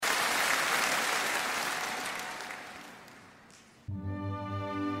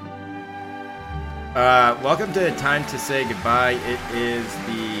Welcome to Time to Say Goodbye. It is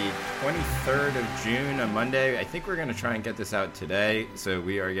the 23rd of June, a Monday. I think we're going to try and get this out today, so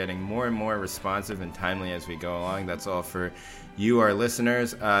we are getting more and more responsive and timely as we go along. That's all for you, our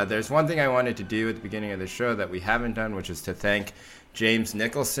listeners. There's one thing I wanted to do at the beginning of the show that we haven't done, which is to thank James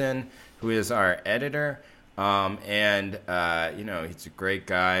Nicholson, who is our editor. He's a great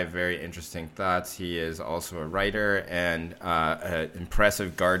guy, very interesting thoughts. He is also a writer and an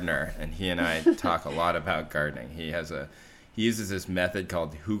impressive gardener, and he and I talk a lot about gardening. He uses this method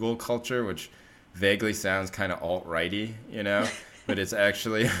called hugel culture, which vaguely sounds kind of alt-righty, but it's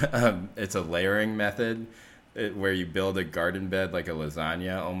actually it's a layering method where you build a garden bed like a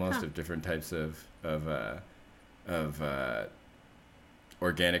lasagna almost of different types of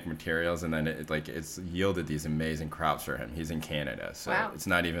organic materials, and then it's yielded these amazing crops for him. He's in Canada, so It's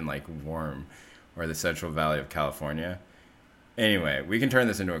not even like warm or the Central Valley of California. Anyway, we can turn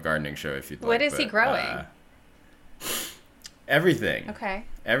this into a gardening show if you'd like. What is he growing? Everything. Okay.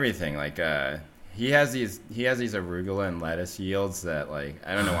 Everything. He has these arugula and lettuce yields that I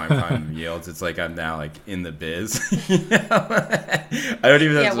don't know why I'm calling them yields. It's like I'm now in the biz. I don't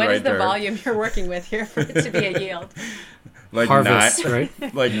even know if what is the volume you're working with here for it to be a yield? Harvest, right?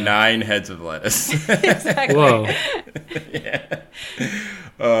 9 heads of lettuce. Exactly. Whoa. Yeah.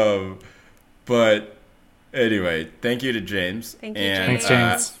 But anyway, thank you to James. Thank you, James. Thanks,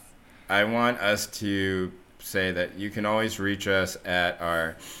 James. I want us to say that you can always reach us at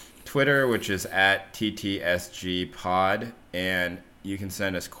our Twitter, which is at TTSGpod, and you can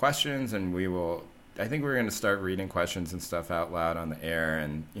send us questions, and I think we're going to start reading questions and stuff out loud on the air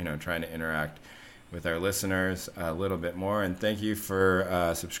and, trying to interact with our listeners a little bit more. And thank you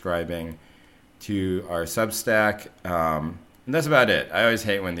for subscribing to our Substack. And that's about it. I always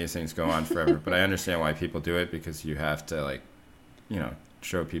hate when these things go on forever, but I understand why people do it, because you have to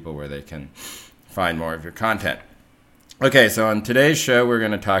show people where they can find more of your content. Okay, so on today's show, we're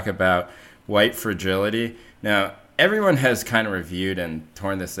going to talk about white fragility. Now, everyone has kind of reviewed and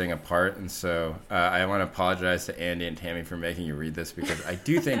torn this thing apart, and so I want to apologize to Andy and Tammy for making you read this, because I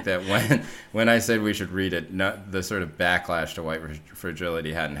do think that when I said we should read it, the sort of backlash to white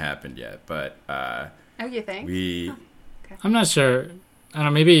fragility hadn't happened yet. But you think? Okay. I'm not sure. I don't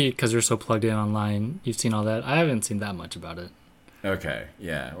know, maybe because you're so plugged in online, you've seen all that. I haven't seen that much about it. Okay,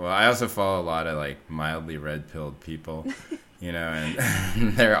 yeah. Well, I also follow a lot of mildly red-pilled people. And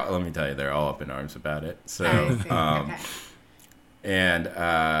let me tell you, they're all up in arms about it. So, okay.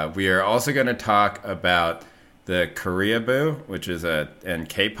 And we are also going to talk about the Koreaboo, which is and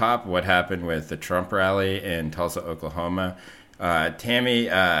K-pop, what happened with the Trump rally in Tulsa, Oklahoma.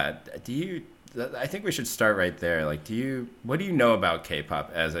 Tammy, I think we should start right there. What do you know about K-pop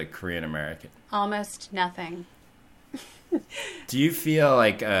as a Korean American? Almost nothing. Do you feel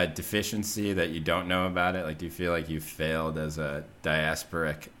a deficiency that you don't know about it? Do you feel like you failed as a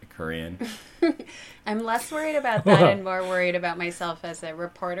diasporic Korean? I'm less worried about that and more worried about myself as a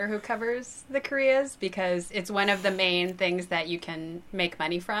reporter who covers the Koreas, because it's one of the main things that you can make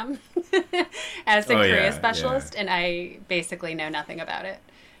money from as a Korea specialist, and I basically know nothing about it.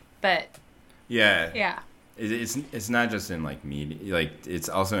 But yeah, it's not just in media, it's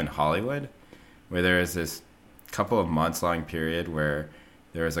also in Hollywood, where there is this couple of months long period where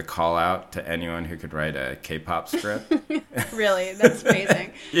there was a call out to anyone who could write a K-pop script. Really? That's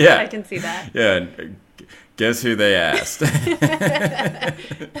amazing. Yeah. I can see that. Yeah. And guess who they asked? And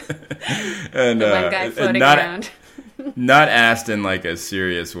the one guy floating around. Not asked in a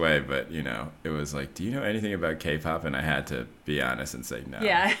serious way, but it was do you know anything about K-pop? And I had to be honest and say no.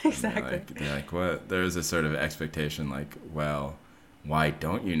 Yeah, exactly. They're like, what? There was a sort of expectation well, why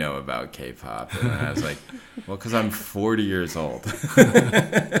don't you know about K-pop? And I was like, well, because I'm 40 years old. What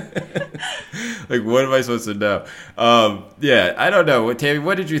am I supposed to know? I don't know. Tammy,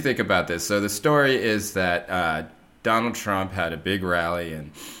 what did you think about this? So the story is that Donald Trump had a big rally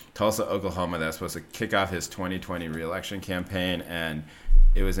in Tulsa, Oklahoma that was supposed to kick off his 2020 re-election campaign, and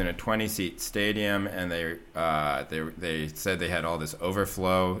it was in a 20-seat stadium, and they said they had all this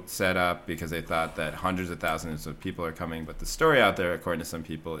overflow set up because they thought that hundreds of thousands of people are coming. But the story out there, according to some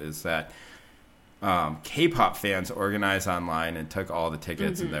people, is that K-pop fans organized online and took all the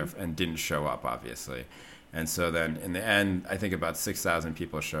tickets and didn't show up, obviously. And so then in the end, I think about 6,000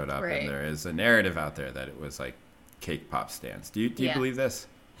 people showed up, right. And there is a narrative out there that it was K-pop stands. Do you believe this?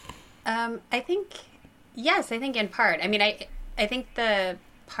 I think in part. I mean, I think the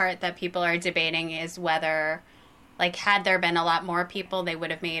part that people are debating is whether, had there been a lot more people, they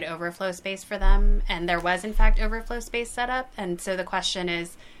would have made overflow space for them. And there was, in fact, overflow space set up. And so the question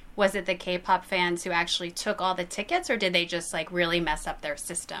is, was it the K-pop fans who actually took all the tickets, or did they just like really mess up their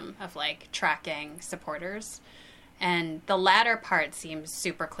system of like tracking supporters? And the latter part seems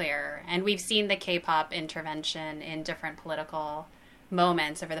super clear. And we've seen the K-pop intervention in different political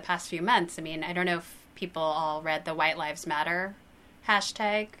moments over the past few months. I mean, I don't know if people all read the White Lives Matter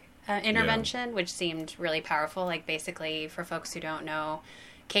hashtag intervention, which seemed really powerful. Like, basically, for folks who don't know,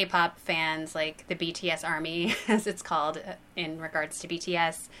 K-pop fans, like the BTS Army, as it's called in regards to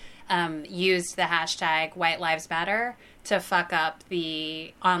BTS, used the hashtag White Lives Matter to fuck up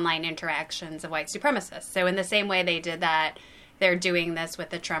the online interactions of white supremacists. So in the same way they did that, they're doing this with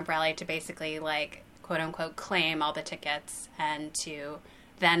the Trump rally to basically, like, quote unquote, claim all the tickets and to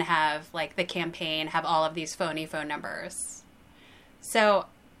then have, like, the campaign have all of these phony phone numbers. So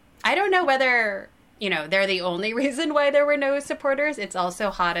I don't know whether, you know, they're the only reason why there were no supporters. It's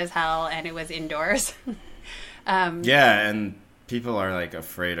also hot as hell, and it was indoors. Yeah, and people are, like,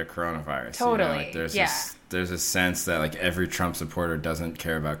 afraid of coronavirus. Totally, you know? Like, there's a sense that, like, every Trump supporter doesn't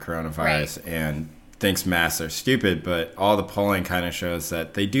care about coronavirus and thinks masks are stupid, but all the polling kind of shows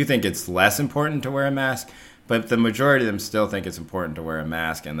that they do think it's less important to wear a mask, but the majority of them still think it's important to wear a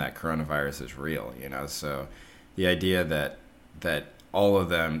mask and that coronavirus is real, you know? So the idea that all of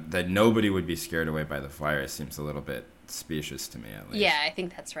them, that nobody would be scared away by the virus seems a little bit specious to me, at least. Yeah, I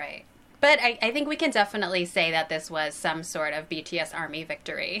think that's right. But I think we can definitely say that this was some sort of BTS Army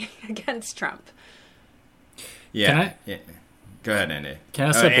victory against Trump. Yeah. Go ahead, Andy. Can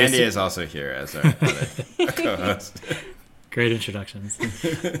I say Andy is also here as our other co-host. Great introductions.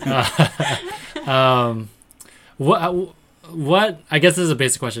 What? I guess this is a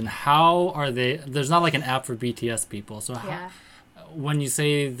basic question. How are they? There's not like an app for BTS people. So when you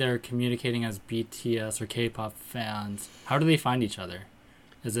say they're communicating as BTS or K-pop fans, how do they find each other?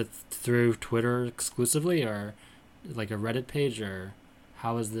 Is it through Twitter exclusively, or like a Reddit page, or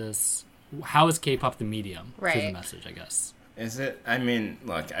how is this? How is K-pop the medium for the message, I guess? Is it? I mean,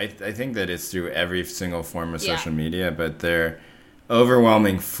 look, I think that it's through every single form of social media, but their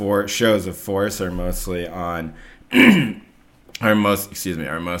overwhelming shows of force are mostly on, are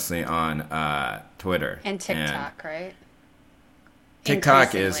mostly on Twitter and TikTok, right?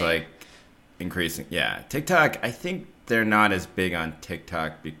 TikTok is like increasing. Yeah, TikTok. I think they're not as big on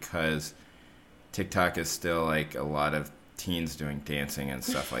TikTok because TikTok is still like a lot of teens doing dancing and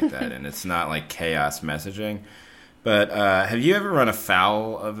stuff like that, and it's not like chaos messaging. But have you ever run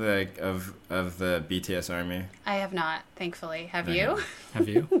afoul of the BTS Army? I have not, thankfully. Have you? Have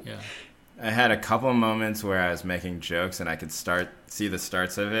you? Yeah. I had a couple moments where I was making jokes and I could see the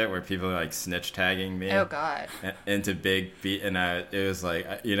starts of it where people are like snitch tagging me. Oh God. Into big beat, and it was like,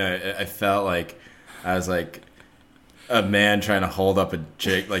 you know, I felt like I was like a man trying to hold up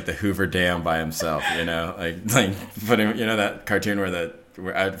like the Hoover Dam by himself, you know, like putting, you know, that cartoon where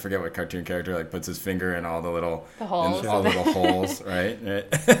I forget what cartoon character like puts his finger in all the little holes, right?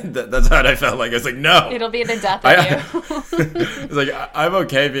 That's what I felt like. I was like, no, it'll be the death of you. It's like, I'm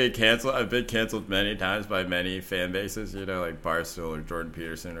okay being canceled. I've been canceled many times by many fan bases, you know, like Barstool or Jordan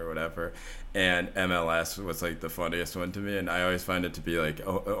Peterson or whatever. And MLS was like the funniest one to me, and I always find it to be like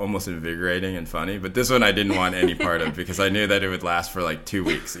almost invigorating and funny. But this one I didn't want any part of because I knew that it would last for like 2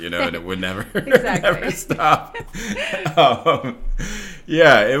 weeks, you know, and it would never never stop.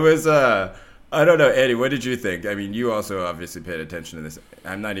 Yeah, it was. I don't know, Eddie. What did you think? I mean, you also obviously paid attention to this.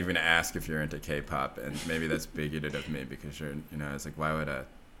 I'm not even gonna ask if you're into K-pop, and maybe that's bigoted of me because you're, you know, it's like, why would a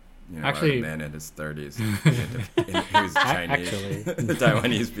man in his 30s who's Chinese, the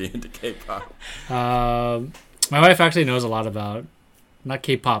Taiwanese be into K-pop? My wife actually knows a lot about not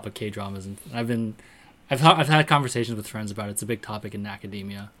K-pop but K-dramas, and I've had conversations with friends about it. It's a big topic in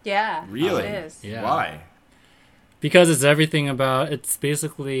academia. Yeah, really, it is. Yeah. Why? Because it's everything about, it's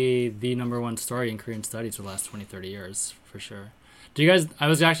basically the number one story in Korean studies for the last 20, 30 years, for sure. Do you guys, I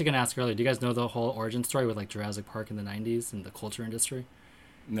was actually going to ask earlier, do you guys know the whole origin story with like Jurassic Park in the 90s and the culture industry?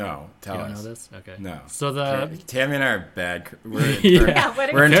 No, tell us. You don't know this? Okay. No. So Tammy and I are bad. We're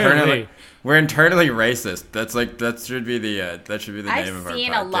internally racist. That should be the name of our podcast. I've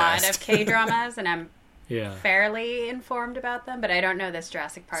seen a lot of K-dramas, and I'm yeah. fairly informed about them, but I don't know this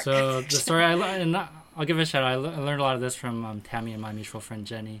Jurassic Park. So the story, I'll give it a shout out. I learned a lot of this from Tammy and my mutual friend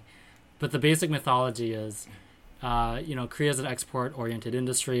Jenny. But the basic mythology is, Korea is an export-oriented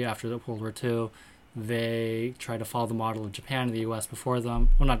industry. After the World War II, they tried to follow the model of Japan and the U.S. before them.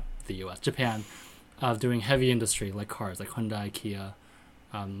 Well, not the U.S., Japan, of doing heavy industry like cars, like Hyundai, Kia,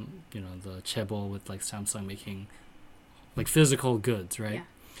 the chaebol with like Samsung making like physical goods, right? Yeah.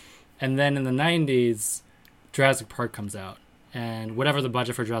 And then in the 90s, Jurassic Park comes out, and whatever the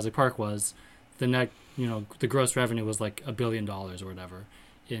budget for Jurassic Park was, the gross revenue was like $1 billion or whatever.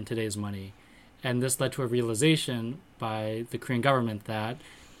 in today's money. And this led to a realization by the Korean government that,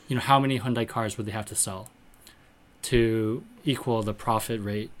 how many Hyundai cars would they have to sell to equal the profit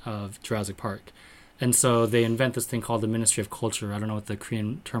rate of Jurassic Park. And so they invent this thing called the Ministry of Culture. I don't know what the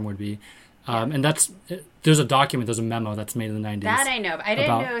Korean term would be. And there's a document, there's a memo that's made in the 90s. That I know, but I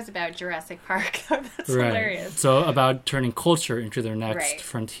didn't know it was about Jurassic Park. That's hilarious. So about turning culture into their next Right.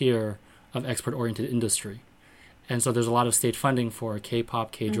 frontier of export-oriented industry. And so there's a lot of state funding for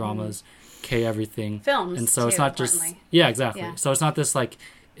K-pop, K-dramas, K-everything. Films, and so too, it's not just... importantly. Yeah, exactly. Yeah. So it's not this like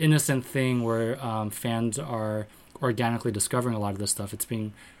innocent thing where fans are organically discovering a lot of this stuff. It's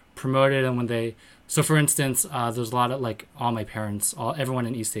being promoted, and when they... So for instance, there's a lot of like all my parents, everyone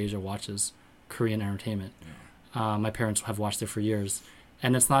in East Asia watches Korean entertainment. My parents have watched it for years.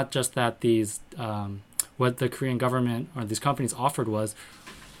 And it's not just that these... what the Korean government or these companies offered was,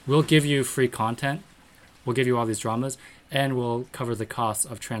 we'll give you free content, we'll give you all these dramas, and we'll cover the costs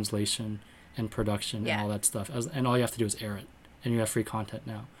of translation and production and all that stuff. And all you have to do is air it, and you have free content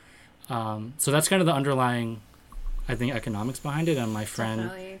now. So that's kind of the underlying, I think, economics behind it. And my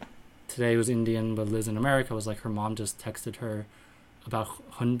friend today, who's Indian but lives in America, was like, her mom just texted her about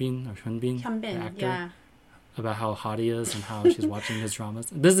Hyunbin, the actor, about how hot he is and how she's watching his dramas.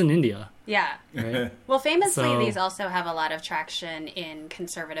 This is in India. Yeah. Right? Well, famously, these also have a lot of traction in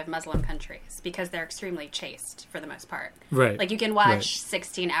conservative Muslim countries because they're extremely chaste for the most part. Right. Like, you can watch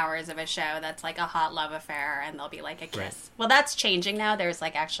 16 hours of a show that's like a hot love affair and there'll be like a kiss. Right. Well, that's changing now. There's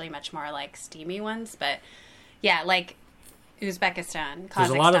like actually much more like steamy ones. But yeah, like Uzbekistan, Kazakhstan,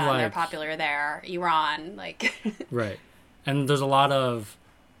 a lot of, like... they're popular there. Iran, like... Right. And there's a lot of...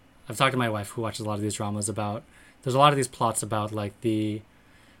 I've talked to my wife who watches a lot of these dramas about... There's a lot of these plots about, like, the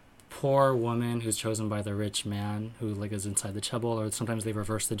poor woman who's chosen by the rich man who, like, is inside the chaebol, or sometimes they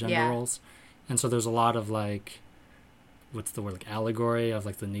reverse the gender roles. And so there's a lot of, like... What's the word? Like, allegory of,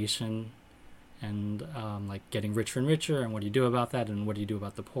 like, the nation and, like, getting richer and richer, and what do you do about that, and what do you do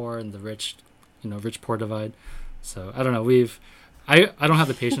about the poor and the rich, rich-poor divide. So, I don't know, I don't have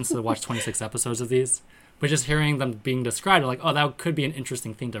the patience to watch 26 episodes of these, but just hearing them being described, like, oh, that could be an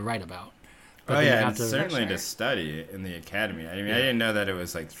interesting thing to write about. But and certainly to study in the academy. I mean, I didn't know that it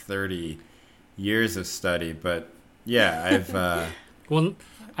was like 30 years of study, but yeah, I've... Well,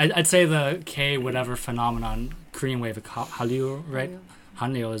 I'd say the K-whatever phenomenon, Korean wave, Hallyu, right?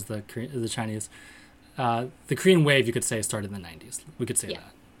 Hallyu is the Chinese. The Korean wave, you could say, started in the 90s. We could say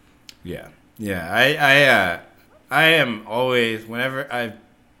that. Yeah. Yeah, I am always, whenever I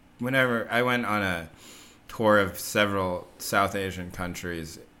went on a tour of several South Asian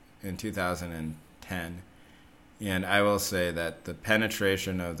countries in 2010, and I will say that the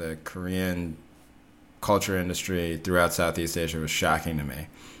penetration of the Korean culture industry throughout Southeast Asia was shocking to me.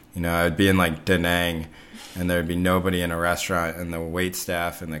 I would be in like Da Nang, and there would be nobody in a restaurant, and the wait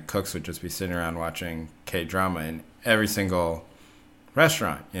staff and the cooks would just be sitting around watching K-drama in every single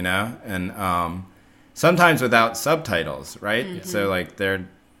restaurant, and sometimes without subtitles, right? Mm-hmm. So like they're,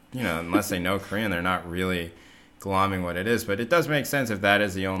 unless they know Korean, they're not really glomming what it is. But it does make sense if that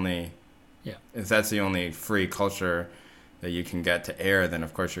is the only, if that's the only free culture that you can get to air, then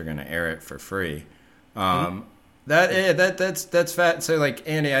of course you're going to air it for free. That's fat. So like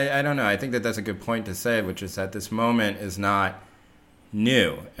Andy, I don't know. I think that's a good point to say, which is that this moment is not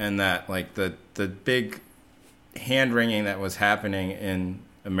new, and that like the big hand wringing that was happening in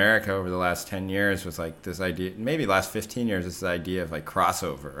America over the last 10 years was like this idea, maybe last 15 years, this idea of like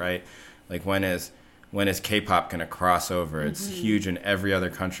crossover, right? Like when is K-pop going to cross over? It's huge in every other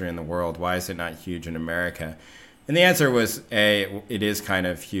country in the world. Why is it not huge in America? And the answer was, it is kind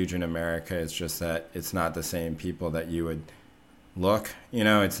of huge in America. It's just that it's not the same people that you would look.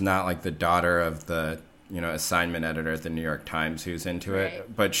 It's not like the daughter of the, assignment editor at the New York Times who's into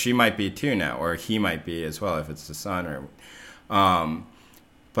it. But she might be too now, or he might be as well if it's the son.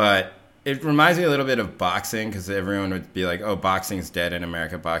 But it reminds me a little bit of boxing, because everyone would be like, oh, boxing's dead in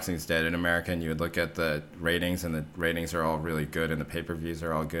America, and you would look at the ratings, and the ratings are all really good, and the pay-per-views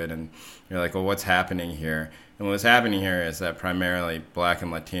are all good, and you're like, well, what's happening here? And what's happening here is that primarily Black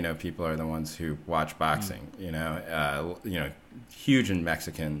and Latino people are the ones who watch boxing, huge in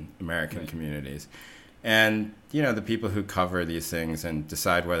Mexican American communities. And, the people who cover these things and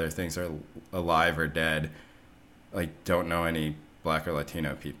decide whether things are alive or dead, like, don't know any Black or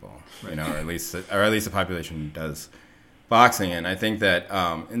Latino people, or at least the population does boxing. And I think that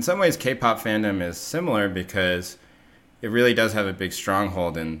in some ways K-pop fandom is similar because it really does have a big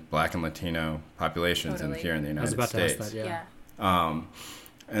stronghold in Black and Latino populations here in the United States. I was about to ask that,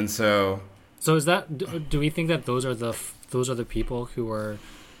 and so is that? Do we think that those are the people who are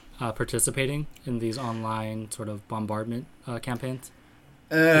participating in these online sort of bombardment campaigns?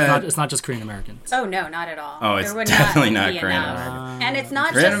 It's not just Korean Americans. Oh no, not at all. Oh, it's There would definitely not be Korean enough. Americans. And it's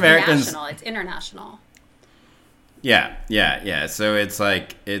not Korean just Americans- national; it's international. Yeah. So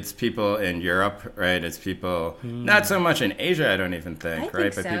it's people in Europe, right? It's people not so much in Asia, I don't even think, I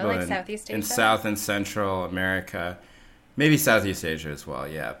right? think But so, people like in Southeast in Asia? South and Central America, maybe Southeast Asia as well.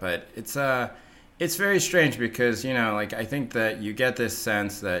 Yeah, but it's very strange because like I think that you get this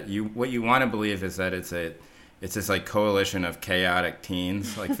sense that what you want to believe is that it's this like coalition of chaotic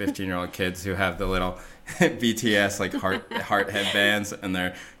teens, like 15-year-old kids who have the little BTS like heart headbands and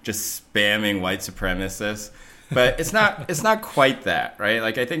they're just spamming white supremacists. But it's not quite that, right?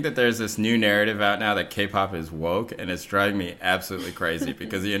 Like I think that there's this new narrative out now that K-pop is woke, and it's driving me absolutely crazy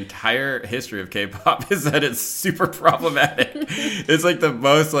because the entire history of K-pop is that it's super problematic. It's like the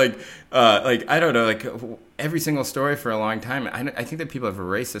most like I don't know, like every single story for a long time. I think that people have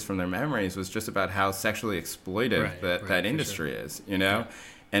erased this from their memories was just about how sexually exploitive that industry is, Yeah.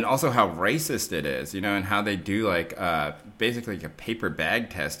 And also how racist it is, and how they do like basically like a paper bag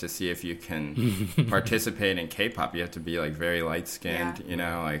test to see if you can participate in K-pop. You have to be like very light skinned,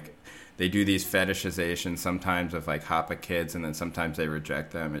 like they do these fetishizations sometimes of like Hapa kids, and then sometimes they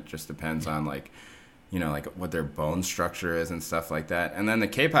reject them. It just depends on like what their bone structure is and stuff like that. And then the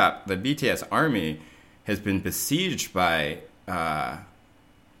BTS army has been besieged by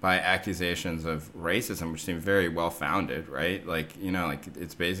accusations of racism, which seem very well founded, right? Like, like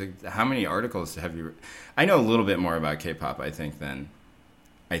it's basic. How many articles have you? I know a little bit more about K-pop, I think, than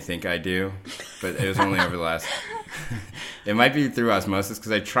I think I do, but it was only over the last. It might be through osmosis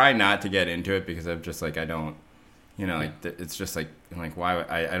because I try not to get into it because I'm just like I don't, it's just like I'm like why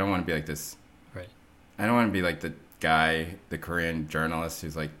I don't want to be like this. Right. I don't want to be like the guy, the Korean journalist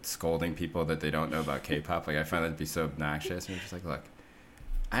who's like scolding people that they don't know about K-pop. Like I find that to be so obnoxious. And you're just like, look.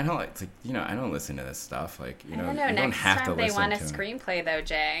 I don't I don't listen to this stuff. Like, I don't know. you don't Next have to time they listen want a to it. screenplay, though,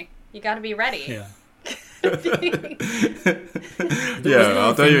 Jay, you got to be ready. Yeah. Yeah,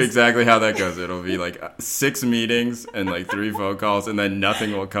 I'll tell you exactly how that goes. It'll be like 6 meetings and like 3 phone calls, and then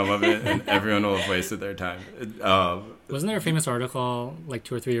nothing will come of it, and everyone will have wasted their time. Wasn't there a famous article like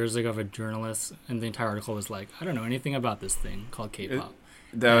 2 or 3 years ago of a journalist, and the entire article was like, I don't know anything about this thing called K-pop.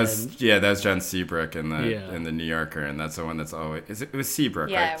 That was John Seabrook in the New Yorker, and that's the one that's always it was Seabrook,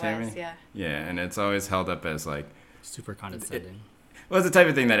 Yeah, right, Tammy? it was, yeah. Yeah, and it's always held up as like Super condescending. well, it's the type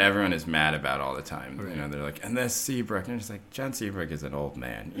of thing that everyone is mad about all the time. Right. They're like, and this Seabrook, and it's like John Seabrook is an old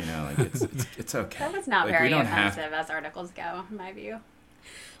man. Like it's okay. That was not Like, very we don't offensive as articles go, in my view.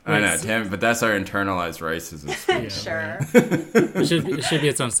 I know, Tam, but that's our internalized racism. Yeah, Sure. It should be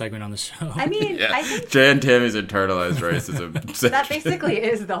its own segment on the show. I mean, Yeah, I think Jay and Tammy's internalized racism. that basically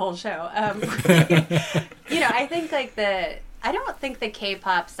is the whole show. I think I don't think the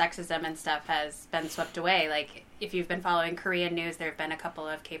K-pop sexism and stuff has been swept away. Like, if you've been following Korean news, there have been a couple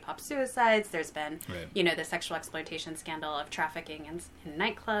of K-pop suicides. There's been, the sexual exploitation scandal of trafficking in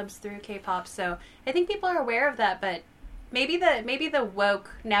nightclubs through K-pop. So I think people are aware of that, but maybe the woke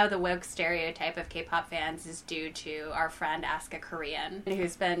stereotype of K-pop fans is due to our friend Ask a Korean,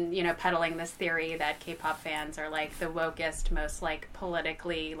 who's been, peddling this theory that K-pop fans are like the wokest, most like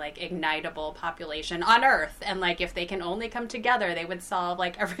politically like ignitable population on earth, and like if they can only come together, they would solve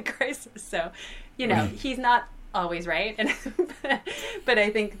like every crisis. So, he's not always right, and but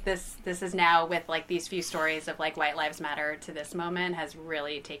I think this is now with like these few stories of like White Lives Matter to this moment has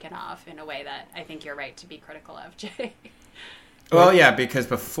really taken off in a way that I think you're right to be critical of, Jay. Well, yeah, because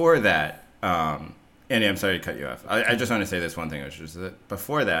before that, Andy, I'm sorry to cut you off. I just want to say this one thing, which is that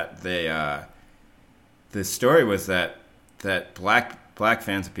before that, the story was that black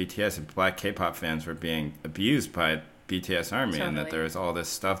fans of BTS and black K-pop fans were being abused by BTS Army, and that there was all this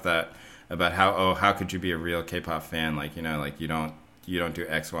stuff about how could you be a real K-pop fan, like you don't do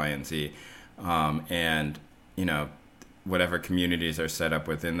X, Y, and Z, and whatever communities are set up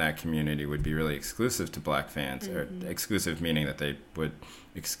within that community would be really exclusive to black fans, or exclusive meaning that they would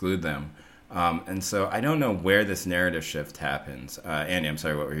exclude them. And so I don't know where this narrative shift happens. Andy, I'm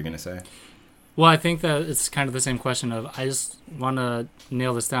sorry, what were you going to say? Well, I think that it's kind of the same question of, I just want to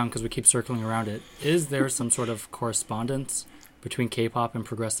nail this down because we keep circling around it. Is there some sort of correspondence between K-pop and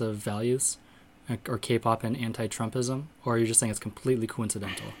progressive values, or K-pop and anti-Trumpism, or are you just saying it's completely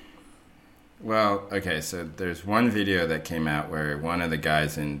coincidental? Well, okay, so there's one video that came out where one of the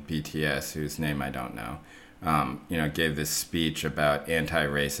guys in BTS, whose name I don't know, gave this speech about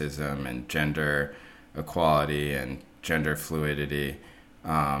anti-racism and gender equality and gender fluidity,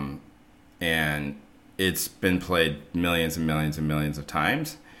 and it's been played millions and millions and millions of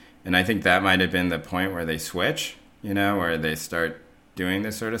times, and I think that might have been the point where they switch, where they start doing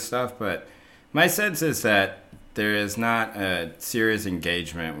this sort of stuff. But my sense is that there is not a serious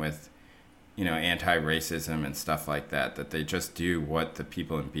engagement with, anti-racism and stuff like that, that they just do what the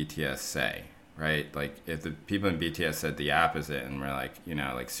people in BTS say, right? Like, if the people in BTS said the opposite and were like,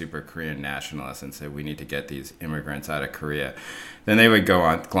 like super Korean nationalists and said we need to get these immigrants out of Korea, then they would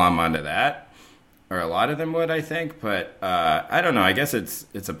glom onto that. Or a lot of them would, I think. But I don't know. I guess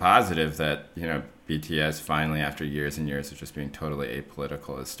it's a positive that, BTS finally, after years and years of just being totally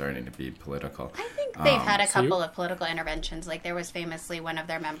apolitical, is starting to be political. I think they've had a couple of political interventions. Like, there was famously one of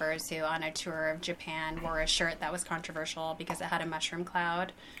their members who, on a tour of Japan, wore a shirt that was controversial because it had a mushroom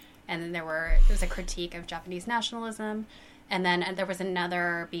cloud. And then there was a critique of Japanese nationalism. And then there was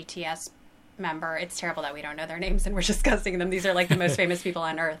another BTS member. It's terrible that we don't know their names and we're discussing them. These are like the most famous people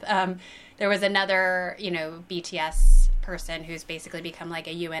on earth. There was another, BTS person who's basically become like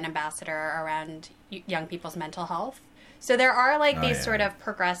a UN ambassador around young people's mental health. So there are like these sort of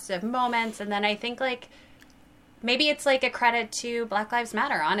progressive moments. And then I think like maybe it's like a credit to Black Lives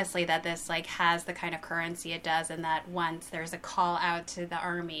Matter, honestly, that this like has the kind of currency it does, and that once there's a call out to the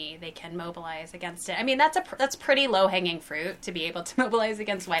army, they can mobilize against it. I mean, that's pretty low hanging fruit to be able to mobilize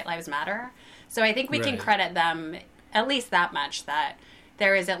against White Lives Matter. So I think we can credit them at least that much, that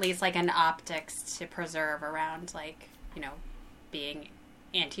there is at least like an optics to preserve around like, being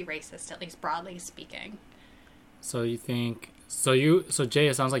anti-racist, at least broadly speaking. So you think so Jay,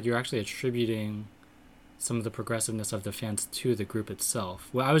 it sounds like you're actually attributing some of the progressiveness of the fans to the group itself.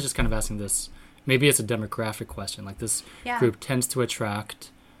 Well, I was just kind of asking this, maybe it's a demographic question, like this group tends to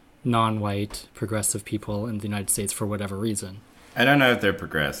attract non-white progressive people in the United States for whatever reason. I don't know if they're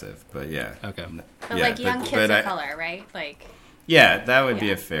progressive, but yeah. Okay. But like young kids of color, right? Like, yeah, that would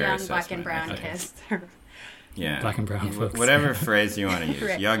be a fair young assessment. black and brown kids. Yeah. Black and brown folks. Whatever phrase you want to use.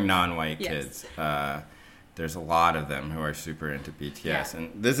 Right. Young non-white kids. There's a lot of them who are super into BTS. Yeah. And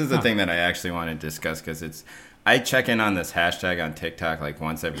this is the thing that I actually want to discuss, because I check in on this hashtag on TikTok like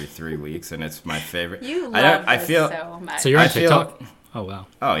once every 3 weeks, and it's my favorite. You love this so much. So you're on TikTok? Oh, wow.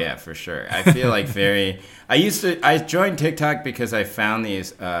 Oh, yeah, for sure. I feel like I joined TikTok because I found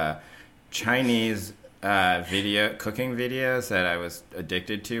these Chinese cooking videos that I was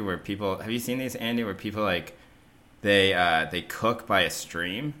addicted to, where people, have you seen these, Andy, where people like, they cook by a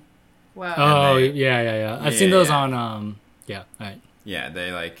stream? Wow. Oh, yeah. I've seen those on, right. Yeah,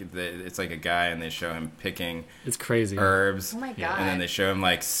 it's like a guy and they show him picking it's crazy herbs. Oh my God. And then they show him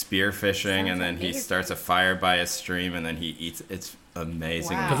like spearfishing, and then he starts a fire by a stream, and then he eats. It's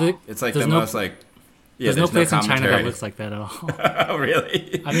amazing. Wow. It's like the most like. Yeah, there's no place in China that looks like that at all. Oh,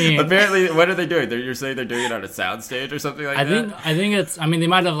 really? I mean, apparently, what are they doing? You're saying they're doing it on a soundstage or something like that? I think it's. I mean, they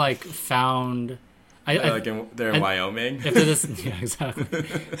might have like found. They're in Wyoming. If they're just, yeah, exactly.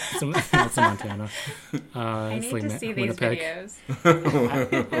 It's in Montana. I need to see these videos.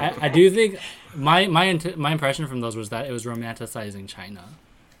 I do think my impression from those was that it was romanticizing China.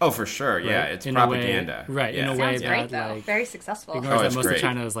 Oh, for sure. Right? Yeah, it's propaganda. In a way Sounds great, that though. like Very successful. Ignores that most great. of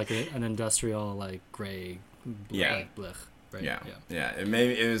China is like an industrial, like gray. Blech. Right? Yeah. It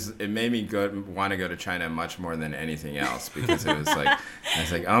made me want to go to China much more than anything else, because it was like I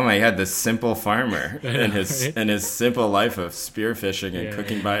was like, oh my God, this simple farmer and his simple life of spearfishing and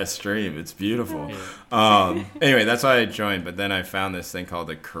cooking by a stream. It's beautiful. Yeah. Anyway, that's why I joined. But then I found this thing called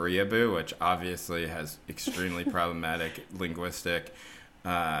the Koreaboo, which obviously has extremely problematic linguistic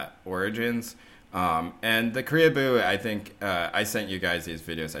origins. And the Koreaboo, I think I sent you guys these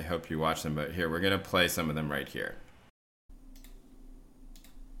videos. I hope you watch them. But here, we're gonna play some of them right here.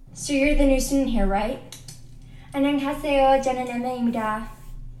 So you're the new student here, right? 안녕하세요. 저는 Emma입니다.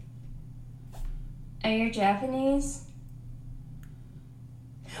 Are you Japanese?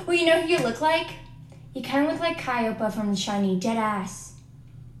 Well, you know who you look like? You kind of look like Kyopa from Shiny Deadass.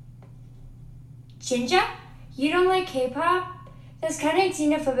 Jinja? You don't like K-pop? That's kind of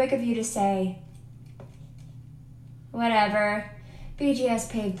xenophobic of you to say. Whatever. BTS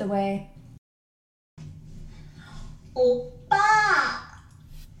paved the way. 오빠!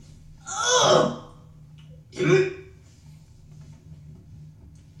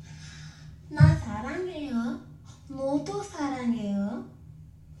 나 사랑해요. 모두 사랑해요.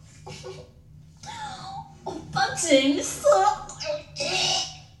 오빠 재밌어.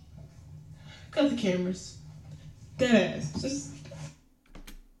 Cut the cameras. Dead ass. Just.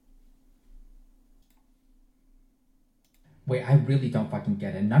 Wait, I really don't fucking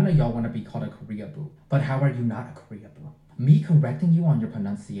get it. None of y'all want to be called a Koreaboo. But how are you not a Koreaboo? Me correcting you on your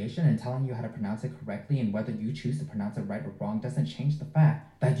pronunciation and telling you how to pronounce it correctly and whether you choose to pronounce it right or wrong doesn't change the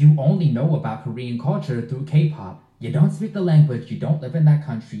fact that you only know about Korean culture through K-pop. You don't speak the language, you don't live in that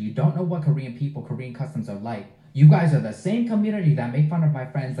country, you don't know what Korean people, Korean customs are like. You guys are the same community that make fun of my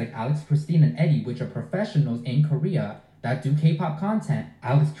friends like Alex, Christine, and Eddie, which are professionals in Korea that do K-pop content.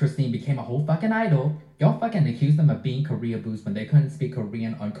 Alex, Christine became a whole fucking idol. Y'all fucking accused them of being Korea boos when they couldn't speak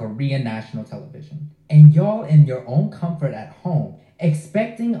Korean on Korean national television. And y'all in your own comfort at home,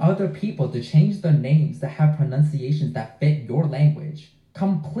 expecting other people to change their names to have pronunciations that fit your language.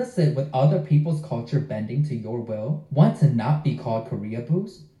 Complicit with other people's culture bending to your will, want to not be called Korea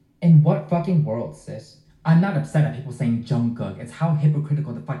boos? In what fucking world, sis? I'm not upset at people saying Jungkook. It's how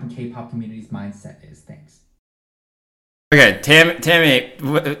hypocritical the fucking K-pop community's mindset is. Thanks. Okay, Tammy,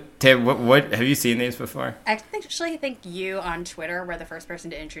 what have you seen these before? I actually think you on Twitter were the first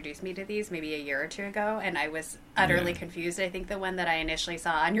person to introduce me to these maybe a year or two ago, and I was utterly confused. I think the one that I initially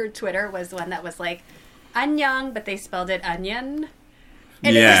saw on your Twitter was the one that was like Annyeong, but they spelled it onion.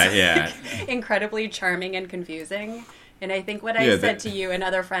 And it was incredibly charming and confusing. And I think what I said to you and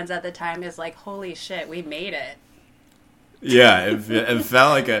other friends at the time is like, holy shit, we made it. Yeah, it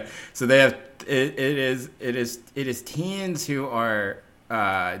felt like a. So they have. It is teens who are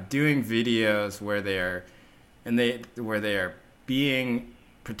doing videos where they are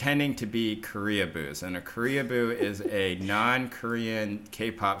pretending to be Korea boos, and a Korea boo is a non-Korean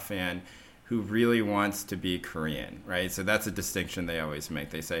K-pop fan who really wants to be Korean, right? So that's a distinction they always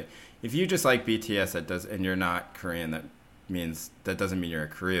make. They say if you just like BTS and you're not Korean, that doesn't mean you're a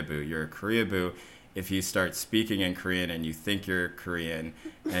Korea boo. You're a Korea boo if you start speaking in Korean and you think you're Korean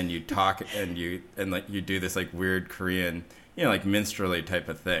and you talk and you do this like weird Korean, like minstrelly type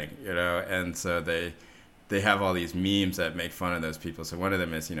of thing, and so they have all these memes that make fun of those people. So one of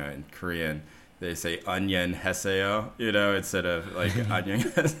them is, in Korean, they say onion heseo, instead of like onion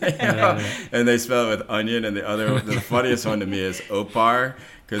heseo, and they spell it with onion. And the funniest one to me is opar,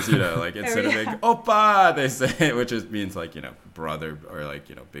 because instead of like oppa, they say, which means like brother or like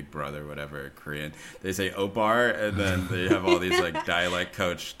big brother, whatever, Korean. They say opar, and then they have all these like dialect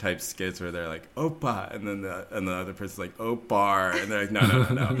coach type skits where they're like oppa, and then the other person's like opar, and they're like no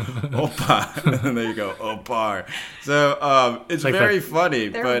oppa, and then they go opar. So it's like very funny,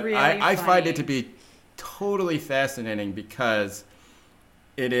 but really I find it to be totally fascinating because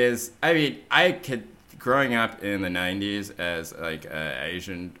it is. I mean, growing up in the 90s as like an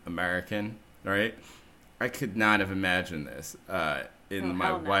Asian American, right? I could not have imagined this in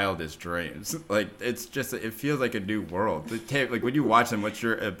my wildest dreams. Like it's just, it feels like a new world. Like when you watch them,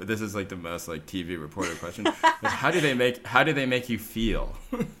 this is like the most like TV reporter question. How do they make you feel?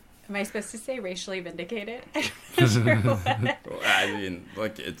 Am I supposed to say racially vindicated? I'm not sure what. I mean,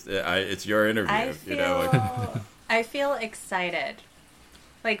 look, it's your interview. I feel excited.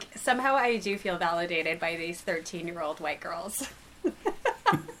 Like somehow I do feel validated by these 13-year-old white girls.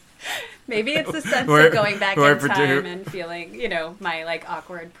 Maybe it's the sense of going back in time and feeling, my like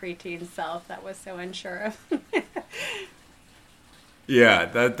awkward preteen self that was so unsure of. Yeah,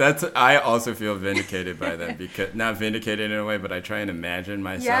 that's. I also feel vindicated by them, because not vindicated in a way, but I try and imagine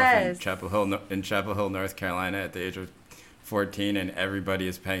myself in Chapel Hill, North Carolina, at the age of 14, and everybody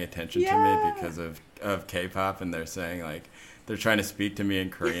is paying attention to me because of K-pop, and they're saying like. They're trying to speak to me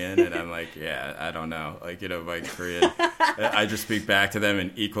in Korean, and I'm like, yeah, I don't know. Like, my Korean, I just speak back to them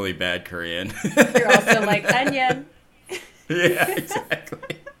in equally bad Korean. You're also like, onion. Yeah,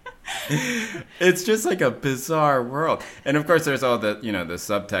 exactly. It's just like a bizarre world. And of course, there's all the, the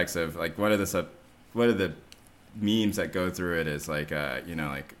subtext of, like, one of the memes that go through it is like,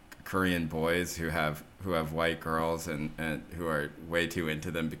 like Korean boys who have white girls and who are way too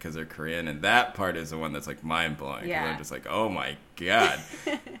into them because they're Korean, and that part is the one that's like mind blowing. Yeah. I'm just like, oh my god,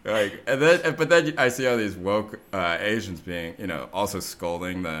 but then I see all these woke Asians being, also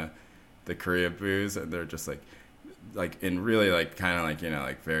scolding the Korea boos, and they're just like in really like kind of like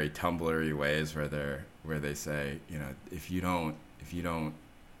like very Tumblr-y ways where they say, if you don't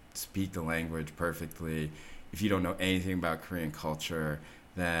speak the language perfectly, if you don't know anything about Korean culture,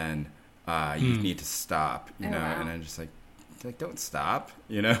 then you need to stop, and I'm just like don't stop,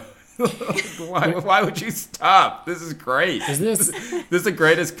 why would you stop? This is great. This is the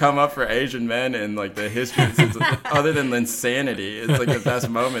greatest come up for Asian men in like the history other than insanity. It's like the best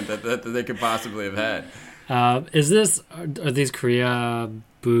moment that they could possibly have had. Are these Korea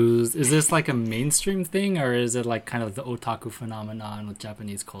boos, is this like a mainstream thing, or is it like kind of the otaku phenomenon with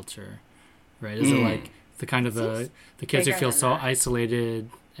Japanese culture, right? Is it like the kind of the kids who feel so isolated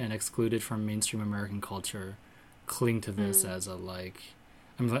and excluded from mainstream American culture cling to this as a like,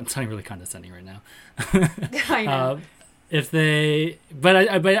 I'm sounding really condescending right now. I know. But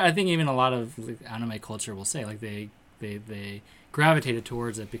I think even a lot of like, anime culture will say like they gravitated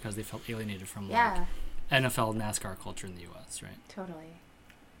towards it because they felt alienated from like NFL, NASCAR culture in the U.S., right? Totally.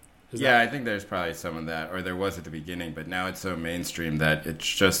 Yeah, I think there's probably some of that, or there was at the beginning, but now it's so mainstream that it's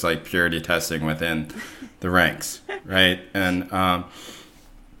just like purity testing within the ranks, right? And I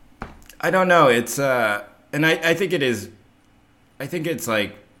don't know. It's and I think it is. I think it's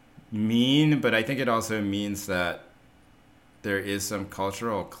like mean, but I think it also means that there is some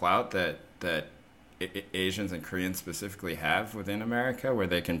cultural clout that Asians and Koreans specifically have within America, where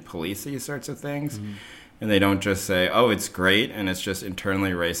they can police these sorts of things. Mm-hmm. And they don't just say, oh, it's great, and it's just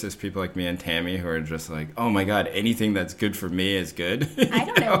internally racist people like me and Tammy who are just like, oh my God, anything that's good for me is good. I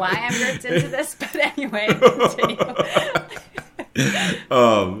don't know why I'm roped into this, but anyway, continue.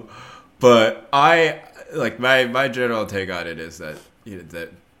 But I, like, my general take on it is that, you know,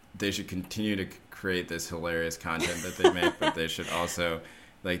 that they should continue to create this hilarious content that they make, but they should also...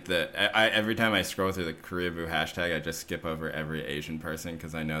 Like every time I scroll through the Koreaboo hashtag, I just skip over every Asian person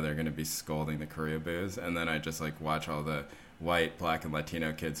because I know they're going to be scolding the Koreaboos, and then I just like watch all the white, black, and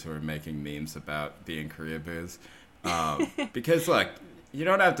Latino kids who are making memes about being Koreaboos. Because look, you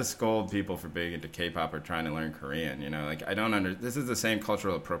don't have to scold people for being into K-pop or trying to learn Korean. You know, like this is the same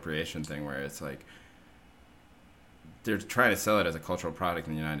cultural appropriation thing where it's like they're trying to sell it as a cultural product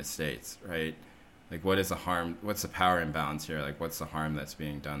in the United States, right? Like, what is the harm? What's the power imbalance here? Like, what's the harm that's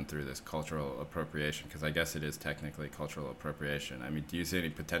being done through this cultural appropriation? Because I guess it is technically cultural appropriation. I mean, do you see any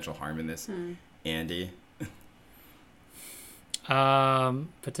potential harm in this, Andy?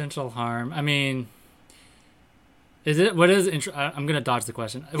 Potential harm. I mean, I'm going to dodge the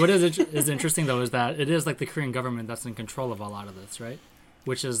question. What is interesting, though, is that it is like the Korean government that's in control of a lot of this, right?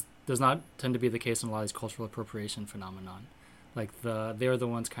 Which does not tend to be the case in a lot of these cultural appropriation phenomenon. Like they're the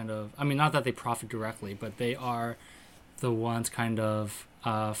ones kind of, I mean, not that they profit directly, but they are the ones kind of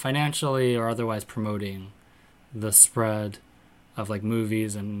financially or otherwise promoting the spread of like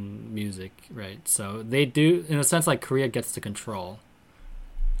movies and music, right? So they do, in a sense, like Korea gets to control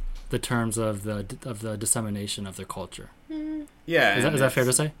the terms of the dissemination of their culture. Yeah, is that fair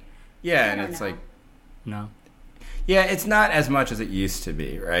to say? Yeah, and it's like no. Yeah, it's not as much as it used to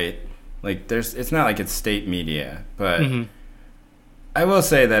be, right? Like it's not like it's state media, but. Mm-hmm. I will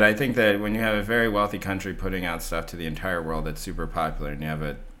say that I think that when you have a very wealthy country putting out stuff to the entire world that's super popular, and you have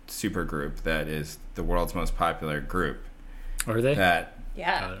a super group that is the world's most popular group. Are they?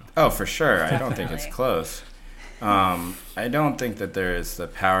 Yeah. Oh, for sure. Definitely. I don't think it's close. I don't think that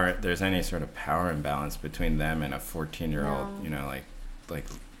there's any sort of power imbalance between them and a 14-year-old, you know, like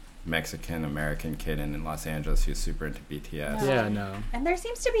Mexican American kid in Los Angeles who's super into BTS. No. Yeah, no. And there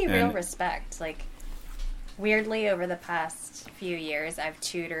seems to be real respect, like. Weirdly, over the past few years, I've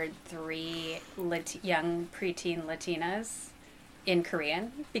tutored 3 young preteen Latinas in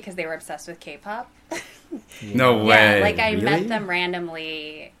Korean because they were obsessed with K-pop. No way. Yeah, like I met them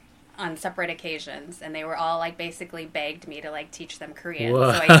randomly on separate occasions, and they were all like basically begged me to like teach them Korean,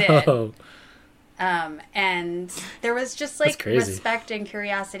 Whoa. so I did. And there was just like respect and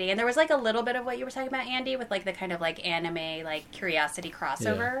curiosity, and there was like a little bit of what you were talking about, Andy, with like the kind of like anime like curiosity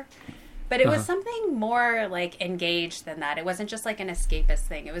crossover. Yeah. But it was something more, like, engaged than that. It wasn't just, like, an escapist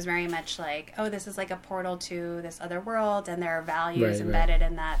thing. It was very much like, oh, this is, like, a portal to this other world, and there are values embedded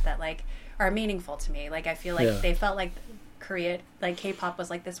in that, like, are meaningful to me. Like, I feel like they felt like Korea, like, K-pop was,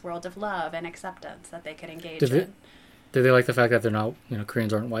 like, this world of love and acceptance that they could engage in. Do they like the fact that they're not, you know,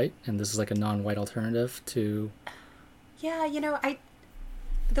 Koreans aren't white, and this is, like, a non-white alternative to... Yeah, you know,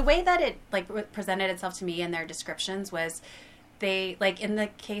 the way that it, like, presented itself to me in their descriptions was... They, like, in the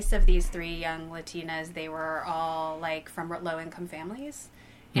case of these 3 young Latinas, they were all, like, from low-income families.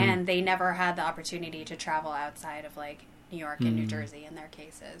 And they never had the opportunity to travel outside of, like, New York and New Jersey in their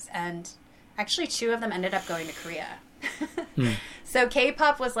cases. And actually 2 of them ended up going to Korea. So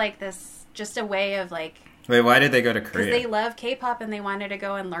K-pop was, like, this, just a way of, like... Wait, why did they go to Korea? Because they love K-pop and they wanted to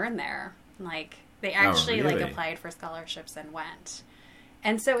go and learn there. Like, they actually, like, applied for scholarships and went.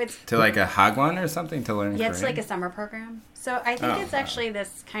 And so it's... To like a Hagwon or something to learn Korean? It's like a summer program. So I think it's actually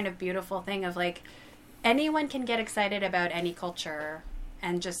this kind of beautiful thing of like anyone can get excited about any culture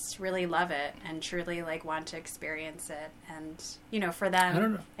and just really love it and truly like want to experience it. And, you know, for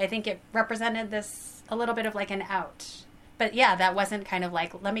them, I think it represented this a little bit of like an out. But yeah, that wasn't kind of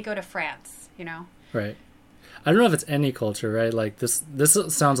like, let me go to France, you know? Right. I don't know if it's any culture, right? Like this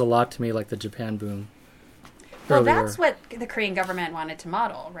sounds a lot to me like the Japan boom. Well, that's what the Korean government wanted to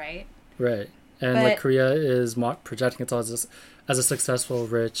model, right? Right. And like Korea is projecting itself as a successful,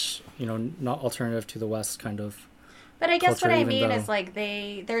 rich, you know, not alternative to the West kind of. But I guess what I mean is like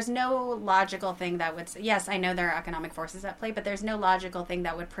there's no logical thing that would, yes, I know there are economic forces at play, but there's no logical thing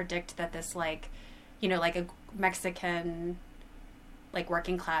that would predict that this like, you know, like a Mexican, like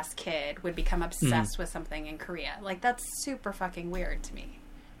working class kid would become obsessed with something in Korea. Like that's super fucking weird to me.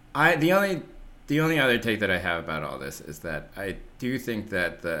 The only other take that I have about all this is that I do think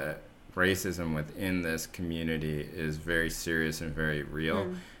that the racism within this community is very serious and very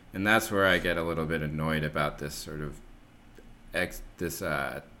real, and that's where I get a little bit annoyed about this sort of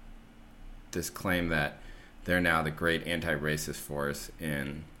this claim that they're now the great anti-racist force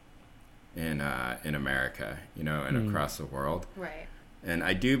in America, you know, and across the world. Right. And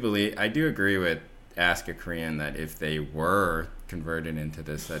I do agree with Ask a Korean that if they were converted into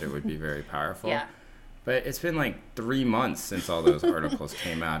this, that it would be very powerful. Yeah. But it's been like 3 months since all those articles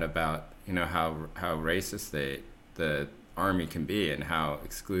came out about, you know, how racist the army can be and how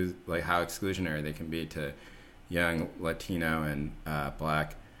exclusionary they can be to young Latino and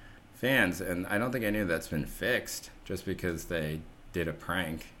Black fans. And I don't think any of that's been fixed just because they did a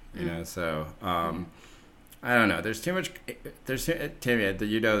prank, you know. So I don't know. Tammy,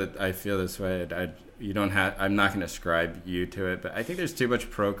 you know that I feel this way. I'm not going to ascribe you to it, but I think there's too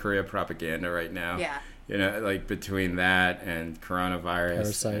much pro-Korea propaganda right now. Yeah. You know, like between that and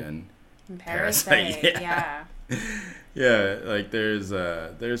coronavirus and Parasite. Yeah. Yeah, like there's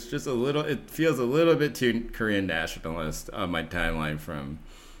just a little. It feels a little bit too Korean nationalist on my timeline from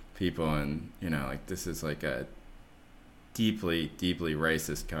people, and you know, like this is like a deeply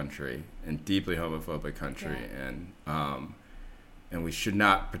racist country and deeply homophobic country, and we should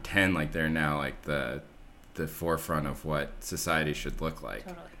not pretend like they're now like the forefront of what society should look like.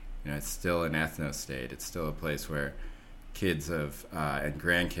 Totally. You know, it's still an ethno state. It's still a place where kids of and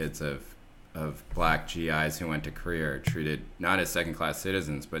grandkids of Black GIs who went to Korea are treated not as second-class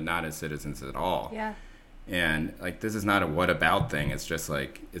citizens, but not as citizens at all. Yeah. And like this is not a what about thing. It's just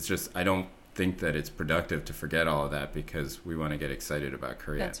I don't think that it's productive to forget all of that because we want to get excited about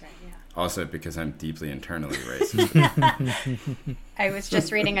Korea. That's right. Yeah. Also because I'm deeply internally racist. I was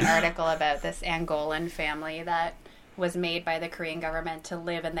just reading an article about this Angolan family that was made by the Korean government to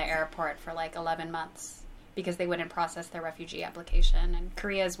live in the airport for like 11 months because they wouldn't process their refugee application. And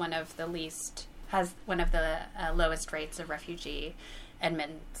Korea is has one of the lowest rates of refugee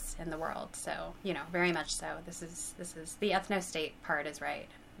admittance in the world. So, you know, very much so. This is the ethno-state part is right.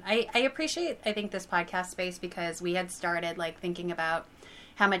 I appreciate, I think, this podcast space because we had started like thinking about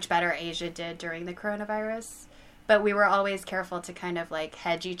how much better Asia did during the coronavirus. But we were always careful to kind of like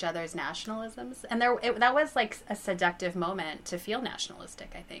hedge each other's nationalisms. And that was like a seductive moment to feel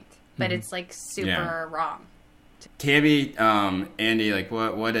nationalistic, I think. But it's like super wrong. Tammy, Andy, like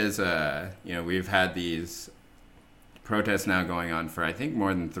what is, you know, we've had these protests now going on for, I think,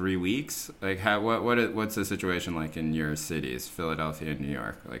 more than 3 weeks. Like what's the situation like in your cities, Philadelphia and New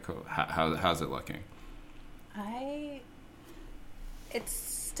York? Like how's it looking? It's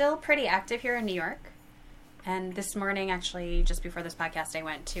still pretty active here in New York. And this morning, actually, just before this podcast, I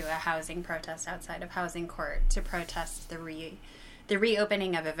went to a housing protest outside of Housing Court to protest the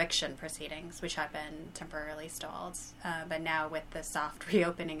reopening of eviction proceedings, which had been temporarily stalled. But now with the soft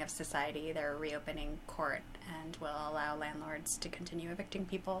reopening of society, they're reopening court and will allow landlords to continue evicting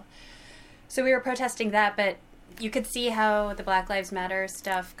people. So we were protesting that, but you could see how the Black Lives Matter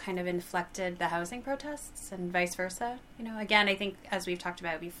stuff kind of inflected the housing protests and vice versa. You know, again, I think as we've talked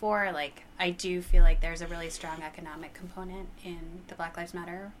about before, like I do feel like there's a really strong economic component in the Black Lives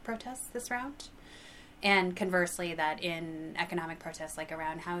Matter protests this round. And conversely, that in economic protests like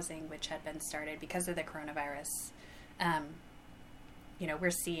around housing, which had been started because of the coronavirus, you know,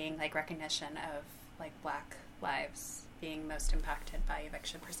 we're seeing like recognition of like Black lives being most impacted by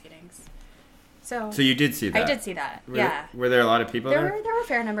eviction proceedings. So you did see that? I did see that, yeah. Were there a lot of people there? There were a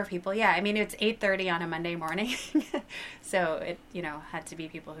fair number of people, yeah. I mean, it's 8:30 on a Monday morning, so it, you know, had to be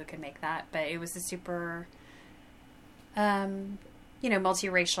people who could make that. But it was a super, you know,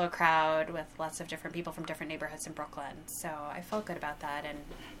 multiracial crowd with lots of different people from different neighborhoods in Brooklyn. So I felt good about that. And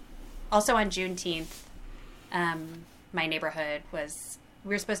also on Juneteenth, my neighborhood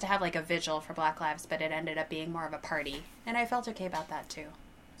we were supposed to have like a vigil for Black Lives, but it ended up being more of a party. And I felt okay about that too.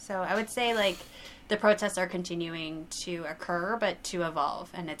 So I would say, like, the protests are continuing to occur, but to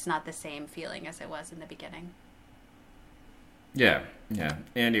evolve, and it's not the same feeling as it was in the beginning. Yeah.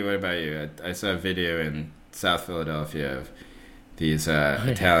 Andy, what about you? I saw a video in South Philadelphia of these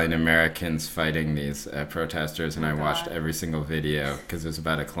Italian Americans fighting these protesters, and I watched every single video because it was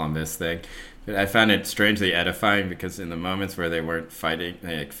about a Columbus thing. But I found it strangely edifying because in the moments where they weren't fighting,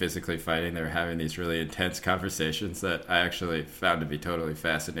 like physically fighting, they were having these really intense conversations that I actually found to be totally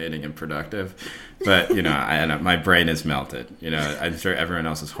fascinating and productive. But, you know, I know my brain is melted. You know, I'm sure everyone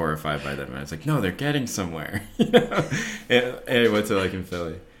else is horrified by them. And I was like, no, they're getting somewhere. You know? Hey, what's it like in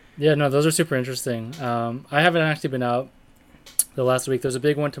Philly? Yeah, no, those are super interesting. I haven't actually been out the last week. There's a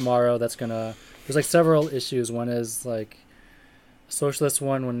big one tomorrow there's like several issues. One is like socialist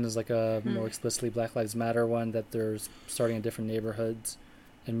one is like a more explicitly Black Lives Matter one, that they're starting in different neighborhoods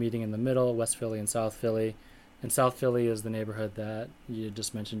and meeting in the middle, West Philly and South Philly. And South Philly is the neighborhood that you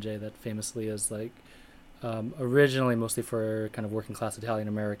just mentioned, Jay, that famously is like originally mostly for kind of working class Italian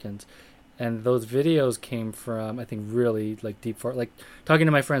Americans. And those videos came from, I think, really like deep far, like talking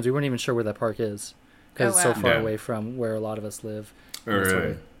to my friends, we weren't even sure where that park is because it's so far away from where a lot of us live. Sort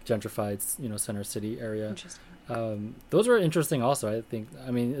of gentrified, center city area. Interesting. Those were interesting also, I think.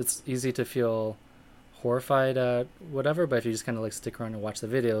 I mean, it's easy to feel horrified at whatever, but if you just kind of like stick around and watch the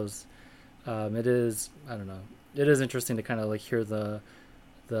videos, it is, I don't know, it is interesting to kind of like hear the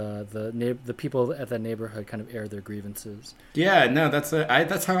people at that neighborhood kind of air their grievances. Yeah, no, that's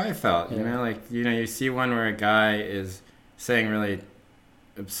how I felt. Yeah. You see one where a guy is saying really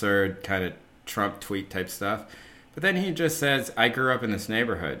absurd kind of Trump tweet type stuff, but then he just says, "I grew up in this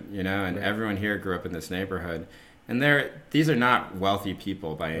neighborhood," and Right. everyone here grew up in this neighborhood, and these are not wealthy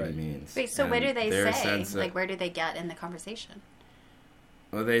people by any means. Wait, so what do they their say? sense Like, where do they get in the conversation?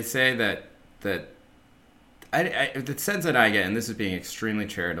 Well, they say that the sense that I get, and this is being extremely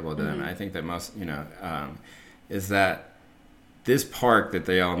charitable to them, I think that most, is that this park that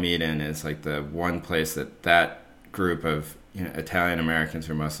they all meet in is like the one place that group of Italian Americans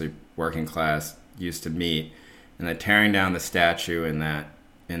who are mostly working class used to meet, and they're tearing down the statue in that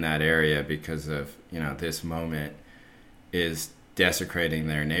area because of this moment is desecrating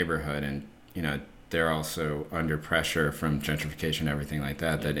their neighborhood, and they're also under pressure from gentrification and everything like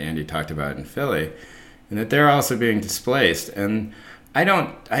that Andy talked about in Philly, and that they're also being displaced. And I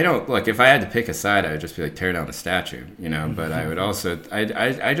don't look, if I had to pick a side, I would just be like, tear down the statue, but I would also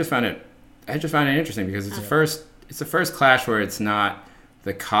I just found it interesting because it's the first clash where it's not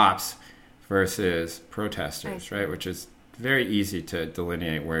the cops versus protesters, right? Which is very easy to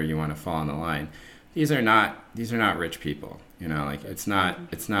delineate where you want to fall on the line. These are not rich people, it's not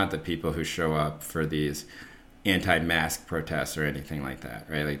the people who show up for these anti-mask protests or anything like that,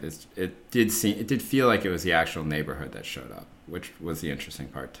 right? Like this, it did feel like it was the actual neighborhood that showed up, which was the interesting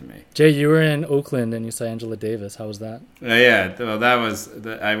part to me. Jay, you were in Oakland and you saw Angela Davis. How was that? Yeah, well, that was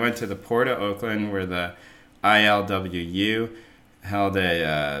I went to the Port of Oakland where the ILWU held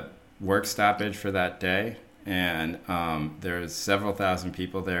a work stoppage for that day, and there was several thousand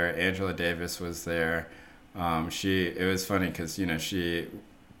people there. Angela Davis was there. It was funny because she,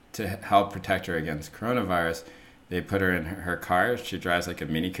 to help protect her against coronavirus, they put her in her car. She drives like a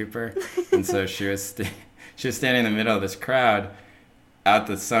Mini Cooper, and so she was standing in the middle of this crowd out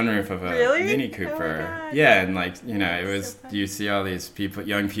the sunroof of a Mini Cooper. Oh my God. Yeah, and it was you see all these people,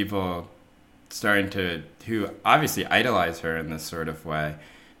 young people, who obviously idolize her in this sort of way.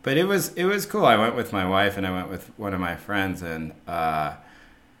 But it was cool. I went with my wife and I went with one of my friends, and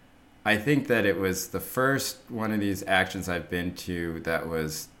I think that it was the first one of these actions I've been to that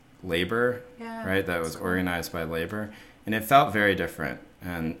was labor, right? That was organized by labor, and it felt very different.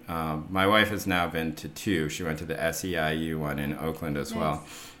 And my wife has now been to two. She went to the SEIU one in Oakland as well,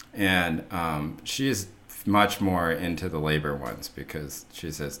 and she is much more into the labor ones because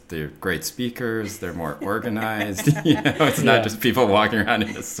she says they're great speakers, they're more organized. It's not just people walking around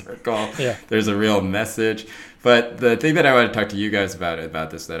in a circle. There's a real message. But the thing that I want to talk to you guys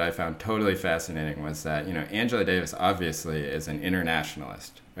about this that I found totally fascinating was that Angela Davis obviously is an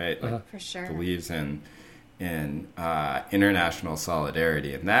internationalist, right? For sure. Believes in international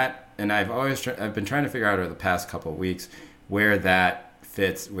solidarity, and I've been trying to figure out over the past couple of weeks where that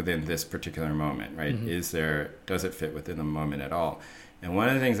fits within this particular moment, right? Does it fit within the moment at all? And one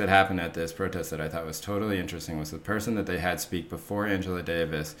of the things that happened at this protest that I thought was totally interesting was the person that they had speak before Angela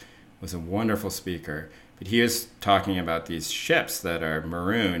Davis was a wonderful speaker, but he was talking about these ships that are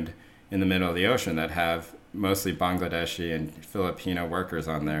marooned in the middle of the ocean that have mostly Bangladeshi and Filipino workers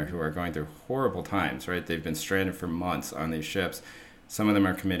on there who are going through horrible times, right? They've been stranded for months on these ships. Some of them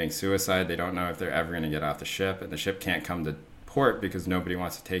are committing suicide. They don't know if they're ever going to get off the ship, and the ship can't come to port because nobody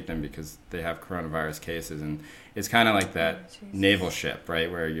wants to take them because they have coronavirus cases. And it's kind of like that naval ship,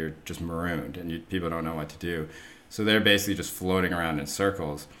 right, where you're just marooned and people don't know what to do. So they're basically just floating around in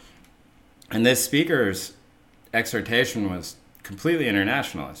circles. And this speaker's exhortation was completely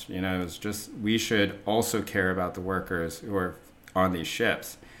internationalist. It was just, we should also care about the workers who are on these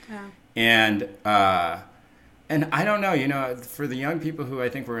ships. And I don't know, for the young people who I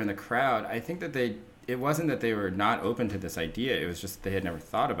think were in the crowd, I think that it wasn't that they were not open to this idea. It was just they had never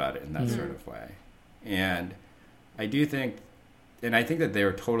thought about it in that sort of way. And I think that they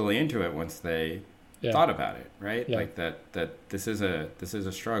were totally into it once they thought about it, right? Like that this is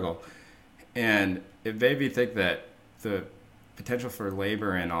a struggle. And it made me think that the potential for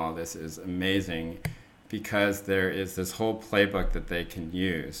labor in all of this is amazing because there is this whole playbook that they can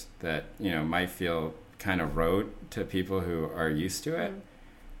use that, might feel kind of rote to people who are used to it,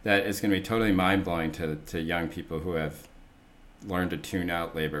 that is going to be totally mind-blowing to young people who have learned to tune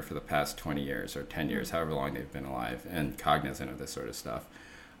out labor for the past 20 years or 10 years, however long they've been alive and cognizant of this sort of stuff.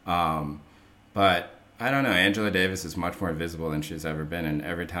 But I don't know, Angela Davis is much more visible than she's ever been, and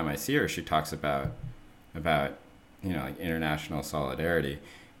every time I see her, she talks about like international solidarity,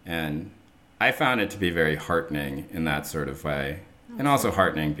 and I found it to be very heartening in that sort of way, and also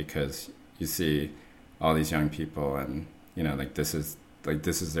heartening because you see all these young people, and this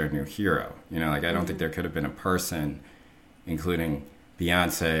is their new hero. I don't think there could have been a person, including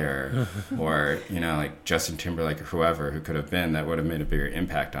Beyonce or like Justin Timberlake or whoever who could have been, that would have made a bigger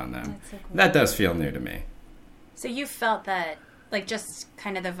impact on them. So cool. That does feel new to me. So you felt that, like, just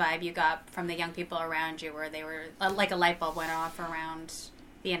kind of the vibe you got from the young people around you, where they were like a light bulb went off around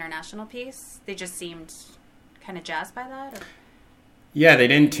the international piece. They just seemed kind of jazzed by that. Or? Yeah, they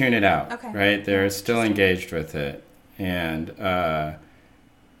didn't tune it out. Okay. Right? They're still engaged with it, and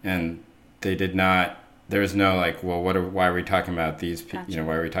they did not. There was no like, well, why are we talking about these? Gotcha.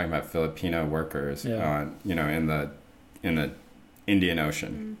 Why are we talking about Filipino workers in the Indian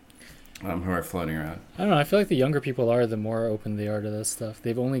Ocean, who are floating around? I don't know. I feel like the younger people are, the more open they are to this stuff.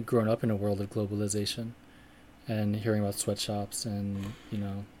 They've only grown up in a world of globalization, and hearing about sweatshops and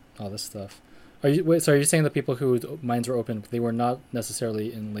all this stuff. Are you saying the people whose minds were open, they were not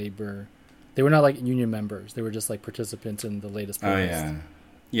necessarily in labor? They were not like union members. They were just like participants in the latest protest. Oh yeah.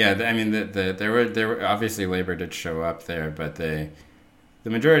 Yeah, I mean, there were obviously labor did show up there, but the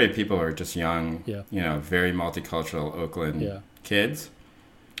majority of people were just young, very multicultural Oakland kids,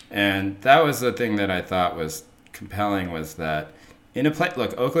 and that was the thing that I thought was compelling, was that in a place,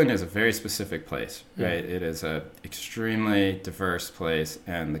 look, Oakland is a very specific place, right? It is a extremely diverse place,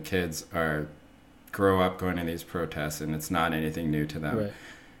 and the kids grow up going to these protests, and it's not anything new to them. Right.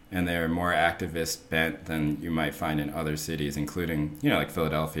 And they're more activist bent than you might find in other cities, including, like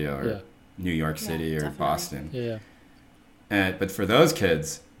Philadelphia or New York City or definitely. Boston. Yeah. But for those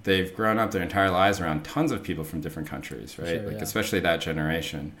kids, they've grown up their entire lives around tons of people from different countries, right? Sure, especially that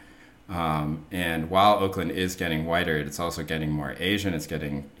generation. And while Oakland is getting whiter, it's also getting more Asian. It's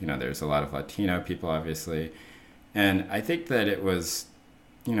getting, there's a lot of Latino people, obviously. And I think that it was,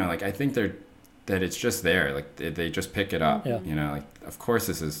 I think that it's just there, like they just pick it up. Of course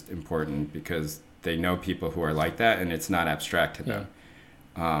this is important because they know people who are like that, and it's not abstract to them.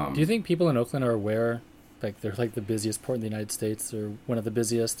 Do you think people in Oakland are aware, like they're like the busiest port in the United States, or one of the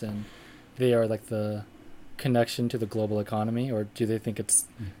busiest, and they are like the connection to the global economy, or do they think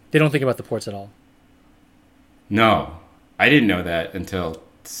they don't think about the ports at all? No, I didn't know that until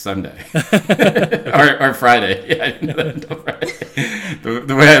Sunday or Friday. Yeah, I didn't know that until Friday.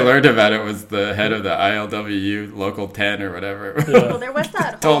 The way I learned about it was the head of the ILWU Local 10 or whatever. Well, there was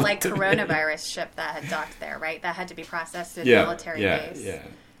that whole like coronavirus ship that had docked there, right? That had to be processed at military base.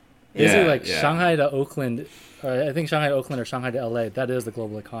 Is it like Shanghai to Oakland? I think Shanghai to Oakland or Shanghai to LA. That is the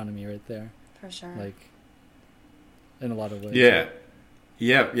global economy right there. For sure. Like in a lot of ways. Yeah.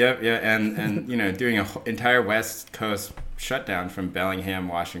 Yep. And doing an entire West Coast shutdown from Bellingham,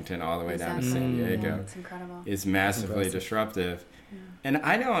 Washington, all the way down to San Diego. It's incredible. Is massively disruptive. Yeah. And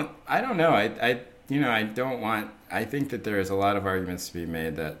I don't know. I think that there is a lot of arguments to be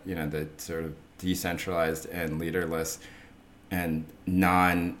made that, the sort of decentralized and leaderless and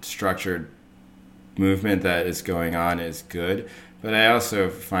non-structured movement that is going on is good. But I also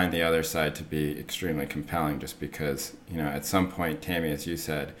find the other side to be extremely compelling, just because, at some point, Tammy, as you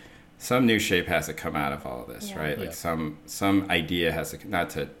said, some new shape has to come out of all of this, right? Like some idea has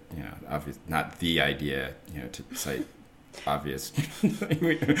to, not the idea, to cite obvious.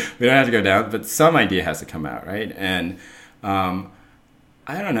 we don't have to go down, but some idea has to come out, right? And I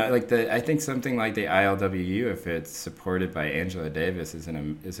don't know, I think something like the ILWU, if it's supported by Angela Davis, is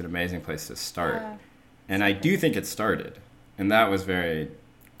an amazing place to start. And I do think it started. And that was very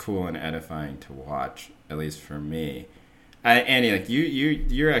cool and edifying to watch, at least for me. Annie, like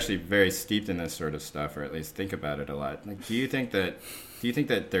you're actually very steeped in this sort of stuff, or at least think about it a lot. Like, do you think that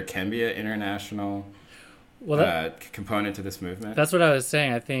there can be an international component to this movement? That's what I was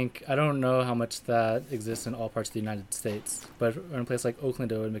saying. I don't know how much that exists in all parts of the United States, but in a place like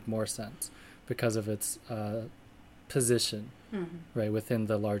Oakland, it would make more sense because of its position, right, within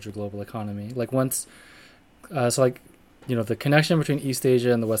the larger global economy. Like once, the connection between East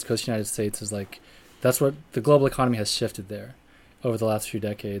Asia and the West Coast United States is like, that's what the global economy has shifted there over the last few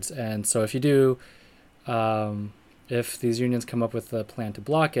decades. And so if you do, if these unions come up with a plan to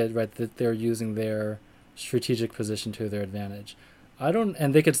block it, right, that they're using their strategic position to their advantage. I don't,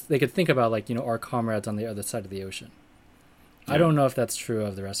 and they could think about like, our comrades on the other side of the ocean. I don't know if that's true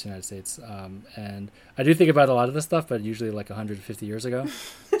of the rest of the United States. And I do think about a lot of this stuff, but usually like 150 years ago.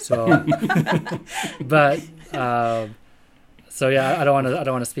 So, but, so yeah, I don't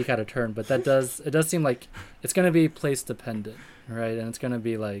want to speak out of turn, but it does seem like it's going to be place dependent, right? And it's going to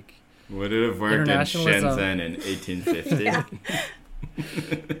be like, would it have worked in Shenzhen in 1850?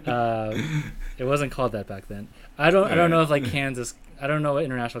 It wasn't called that back then. I don't know if like Kansas. I don't know what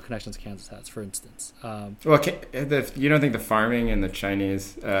international connections Kansas has, for instance. Well, you don't think the farming and the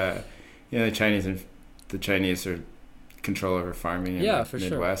Chinese, the Chinese are control over farming in the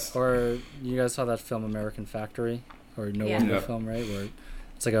Midwest? Sure. Or you guys saw that film American Factory, or the film, right? Where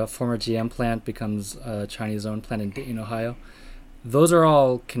it's like a former GM plant becomes a Chinese-owned plant in Dayton, Ohio. Those are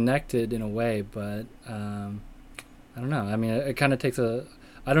all connected in a way, but I don't know. I mean, it kind of takes a.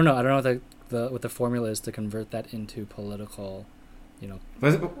 I don't know what the formula is to convert that into political.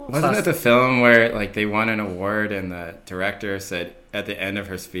 Wasn't it the film where like they won an award and the director said at the end of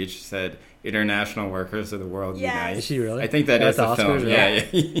her speech said "International Workers of the World Unite"? Is she really? I think that is the film. Yeah.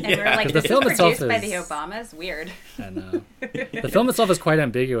 And we're like, this is produced by the Obamas. Weird. I know. The film itself is quite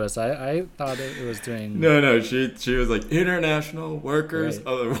ambiguous. I thought it was doing. No. She was like "International Workers of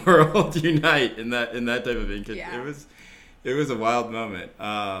the World Unite" in that type of ink. It was a wild moment.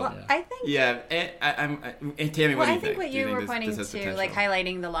 I think. Yeah, Tammy, what do you think? I think what you were pointing to, like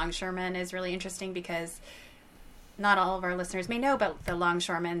highlighting the longshoremen, is really interesting because not all of our listeners may know, but the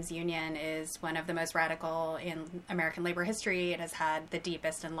Longshoremen's Union is one of the most radical in American labor history. It has had the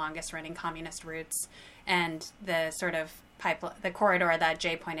deepest and longest running communist roots, and the sort of the corridor that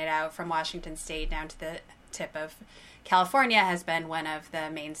Jay pointed out from Washington State down to the tip of California has been one of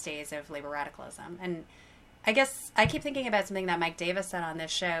the mainstays of labor radicalism. And I guess I keep thinking about something that Mike Davis said on this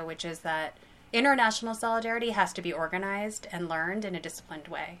show, which is that international solidarity has to be organized and learned in a disciplined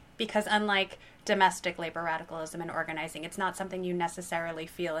way. Because unlike domestic labor radicalism and organizing, it's not something you necessarily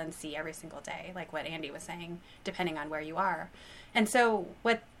feel and see every single day, like what Andy was saying, depending on where you are. And so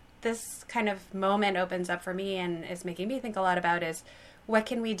what this kind of moment opens up for me and is making me think a lot about is, what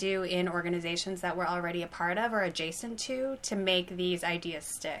can we do in organizations that we're already a part of or adjacent to make these ideas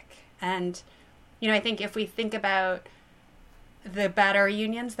stick? And I think if we think about the better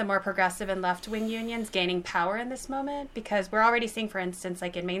unions, the more progressive and left-wing unions gaining power in this moment, because we're already seeing, for instance,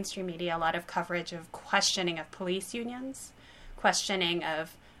 like in mainstream media, a lot of coverage of questioning of police unions, questioning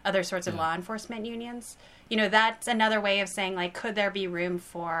of other sorts of law enforcement unions. That's another way of saying, like, could there be room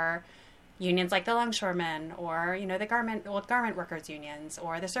for unions like the longshoremen or, the old garment workers unions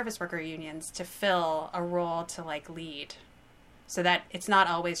or the service worker unions to fill a role to, like, lead? So that it's not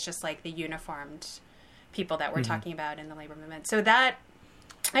always just like the uniformed people that we're talking about in the labor movement. So that,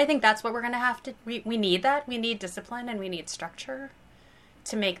 I think that's what we're going to have to, we need that. We need discipline and we need structure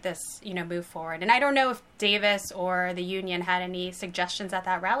to make this, move forward. And I don't know if Davis or the union had any suggestions at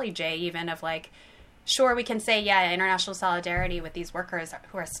that rally, Jay, even of like, sure, we can say, international solidarity with these workers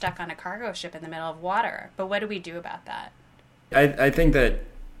who are stuck on a cargo ship in the middle of water. But what do we do about that? I think that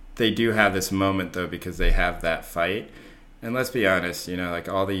they do have this moment, though, because they have that fight. And let's be honest, like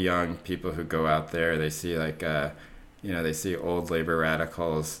all the young people who go out there, they see like, they see old labor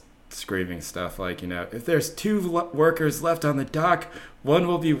radicals screaming stuff like, if there's two workers left on the dock, one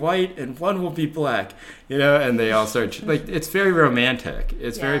will be white and one will be black, and they all start, like, it's very romantic.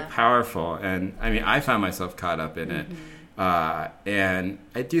 It's very powerful. And I mean, I found myself caught up in it. And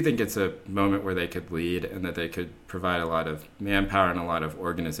I do think it's a moment where they could lead and that they could provide a lot of manpower and a lot of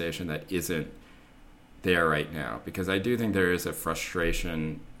organization that isn't there right now, because I do think there is a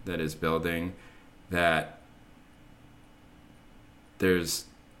frustration that is building that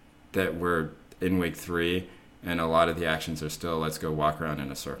we're in week 3 and a lot of the actions are still let's go walk around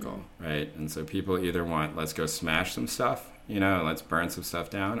in a circle, right? And so people either want let's go smash some stuff, let's burn some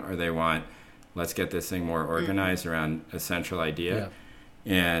stuff down, or they want let's get this thing more organized around a central idea.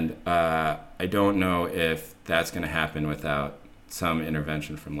 And I don't know if that's going to happen without some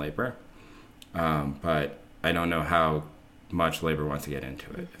intervention from labor. But I don't know how much labor wants to get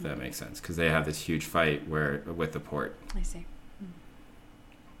into it, if that makes sense, because they have this huge fight with the port. I see.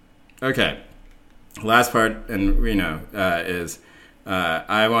 Okay, last part, and is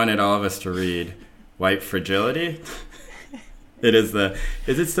I wanted all of us to read White Fragility. Is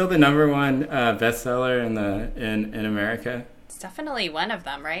it still the number one bestseller in America? It's definitely one of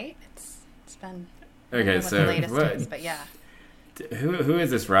them, right? It's been okay. So the latest is, but yeah. Who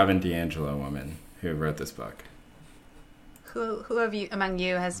is this Robin DiAngelo woman who wrote this book? Who of you among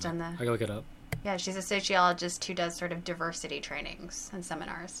you has done that? I can look it up. Yeah, she's a sociologist who does sort of diversity trainings and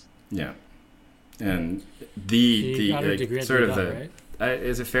seminars. Yeah. and She got her degree at sort of UW, the. right?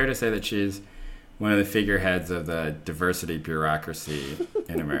 Is it fair to say that she's one of the figureheads of the diversity bureaucracy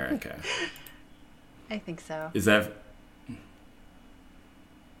in America? I think so. Is that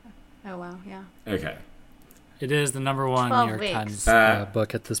Oh wow, yeah. okay? It is the number one New 12 York weeks. Times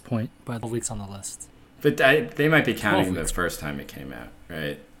book at this point, by 12 weeks on the list. But they might be counting 12 the weeks. first time it came out,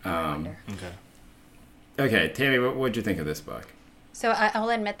 right? wonder. Okay. Okay, Tammy, what would you think of this book? So I'll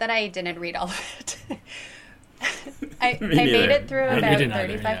admit that I didn't read all of it. I Me made neither. it through Me about didn't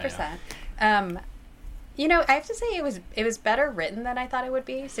either, 35%. You know, I have to say it was better written than I thought it would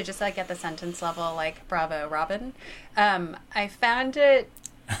be. So just like at the sentence level, like bravo, Robin. I found it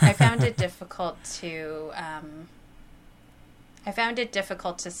difficult to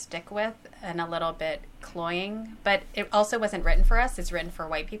stick with and a little bit cloying, but it also wasn't written for us. It's written for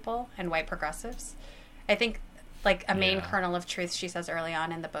white people and white progressives. I think like a main kernel of truth she says early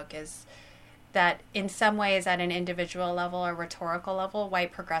on in the book is that in some ways at an individual level or rhetorical level,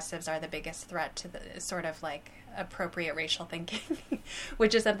 white progressives are the biggest threat to the sort of like appropriate racial thinking,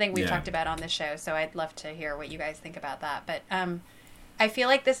 which is something we've talked about on the show. So I'd love to hear what you guys think about that. But I feel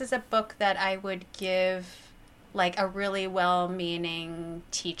like this is a book that I would give like a really well-meaning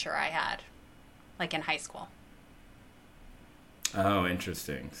teacher I had, like in high school. Oh,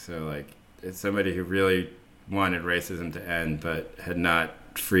 interesting. So, like, it's somebody who really wanted racism to end, but had not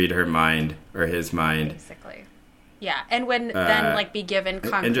freed her mind or his mind. Basically. Yeah, and when then like be given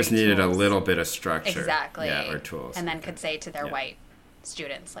concrete and just needed tools. a little bit of structure. Exactly. Yeah, or tools. And then could say to their white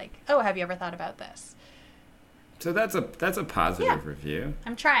students, like, oh, have you ever thought about this? So that's a positive review.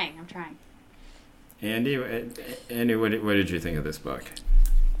 I'm trying. Andy, what did you think of this book?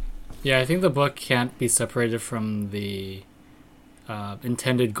 Yeah, I think the book can't be separated from the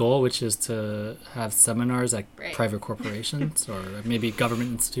intended goal, which is to have seminars at private corporations or maybe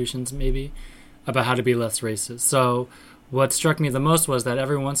government institutions, maybe, about how to be less racist. So what struck me the most was that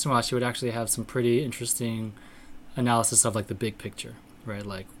every once in a while she would actually have some pretty interesting analysis of like the big picture, right?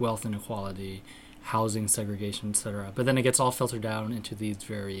 Like wealth inequality, housing segregation, etc. But then it gets all filtered down into these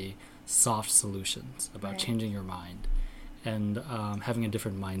very soft solutions about changing your mind and having a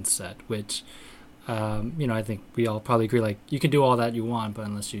different mindset, which I think we all probably agree, like you can do all that you want, but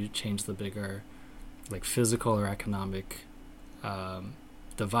unless you change the bigger like physical or economic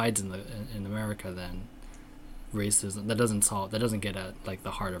divides in America, then racism that doesn't get at like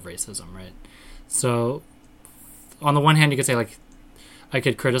the heart of racism, right? So on the one hand you could say like I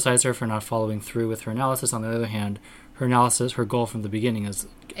could criticize her for not following through with her analysis. On the other hand, her goal from the beginning is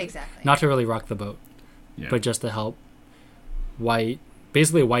not to really rock the boat, but just to help white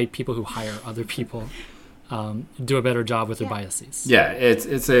people who hire other people do a better job with their biases. Yeah,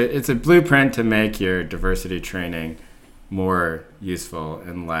 it's a blueprint to make your diversity training more useful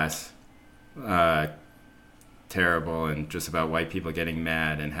and less terrible and just about white people getting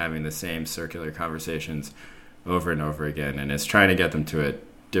mad and having the same circular conversations over and over again. And it's trying to get them to a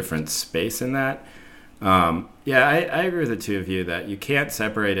different space in that. I agree with the two of you that you can't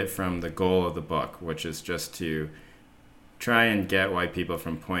separate it from the goal of the book, which is just to try and get white people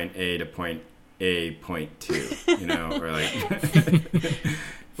from point A to point A, point 2, or like,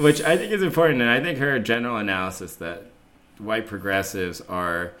 which I think is important. And I think her general analysis that white progressives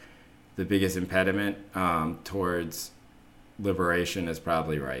are the biggest impediment towards liberation is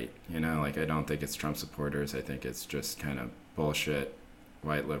probably right. Like I don't think it's Trump supporters. I think it's just kind of bullshit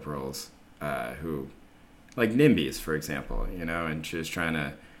white liberals who, like NIMBYs, for example, and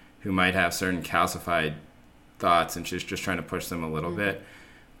who might have certain calcified thoughts, and she's just trying to push them a little bit.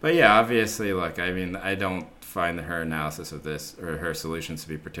 But yeah, obviously, look, I mean, I don't find her analysis of this or her solutions to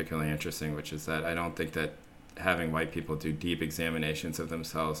be particularly interesting, which is that I don't think that having white people do deep examinations of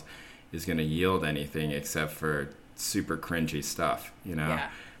themselves is going to yield anything except for super cringy stuff, When I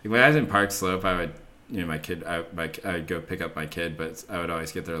was in Park Slope, I would, I would go pick up my kid, but I would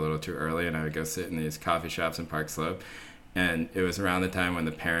always get there a little too early, and I would go sit in these coffee shops in Park Slope. And it was around the time when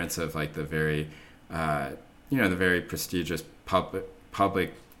the parents of like the very, the very prestigious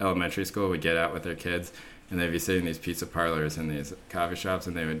public elementary school would get out with their kids, and they'd be sitting in these pizza parlors and these coffee shops,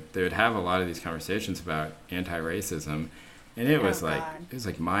 and they would have a lot of these conversations about anti-racism. And it was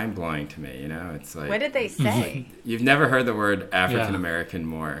like mind blowing to me, It's like, what did they say? You've never heard the word African American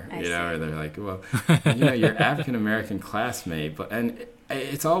more, or they're like, well, your African American classmate, and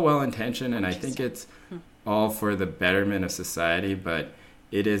it's all well intentioned, and I think it's all for the betterment of society, but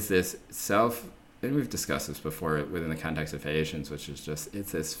it is this and we've discussed this before within the context of Asians, which is just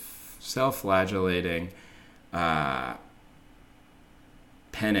it's this self-flagellating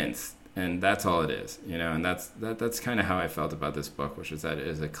penance. And that's all it is, and that's kind of how I felt about this book, which is that it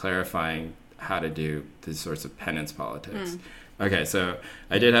is a clarifying how to do these sorts of penance politics. Okay, so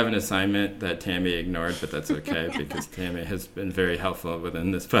I did have an assignment that Tammy ignored, but that's okay because Tammy has been very helpful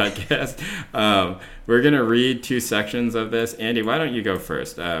within this podcast. We're going to read 2 sections of this. Andy, why don't you go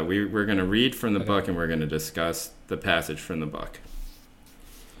first? We're going to read from the book, and we're going to discuss the passage from the book.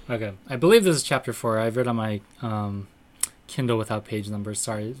 Okay. I believe this is chapter 4. I've read on my Kindle without page numbers,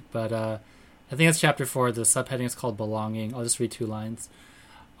 sorry. But I think it's chapter 4. The subheading is called Belonging. I'll just read 2 lines.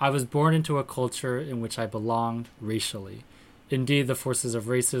 I was born into a culture in which I belonged racially. Indeed, the forces of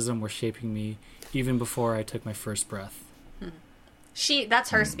racism were shaping me even before I took my first breath. That's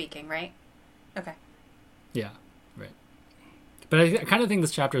her speaking, right? Okay. Yeah, right. But I kind of think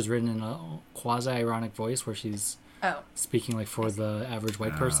this chapter is written in a quasi-ironic voice where she's speaking like for the average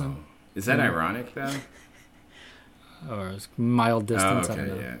white person. Is that ironic, though? Or mild distance, I don't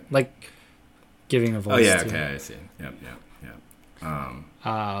know. Yeah. Like giving a voice Oh, yeah, to okay, I see. Yep.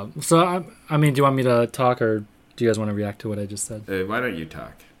 So, I mean, do you want me to talk or do you guys want to react to what I just said? Why don't you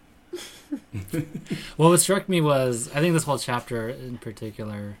talk? Well, what struck me was, I think this whole chapter in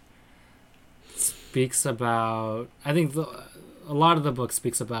particular speaks about, I think a lot of the book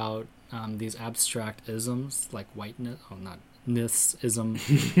speaks about these abstract isms like whiteness, ism,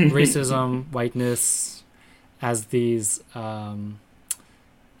 racism, whiteness, as these things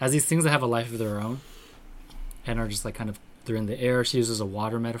that have a life of their own and are just like kind of, they're in the air. She uses a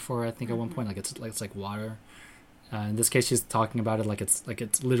water metaphor, I think, at one point, like it's like water. In this case, she's talking about it like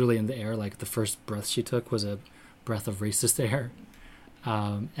it's literally in the air. Like the first breath she took was a breath of racist air,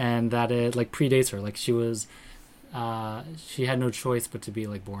 and that it like predates her. Like she had no choice but to be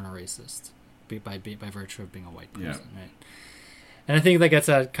like born a racist by virtue of being a white person, right? And I think that gets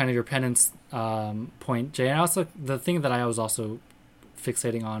at kind of your penance point, Jay. And also the thing that I was also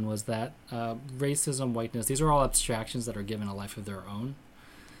fixating on was that racism, whiteness, these are all abstractions that are given a life of their own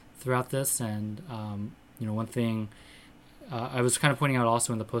throughout this. And one thing I was kind of pointing out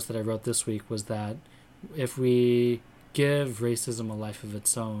also in the post that I wrote this week was that if we give racism a life of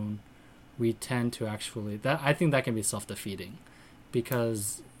its own, we tend to I think that can be self-defeating,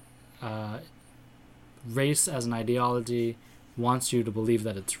 because race as an ideology wants you to believe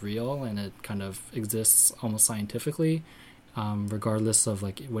that it's real and it kind of exists almost scientifically, regardless of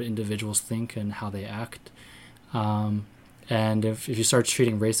like what individuals think and how they act. And if you start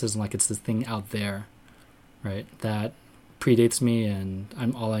treating racism like it's this thing out there, right, that predates me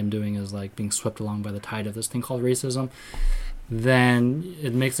and all I'm doing is like being swept along by the tide of this thing called racism, then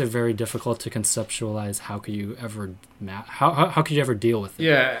it makes it very difficult to conceptualize how could you ever deal with it.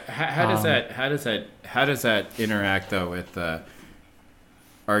 Yeah, how does that interact though with the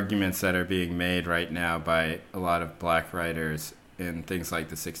arguments that are being made right now by a lot of black writers in things like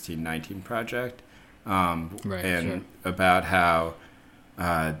the 1619 Project, about how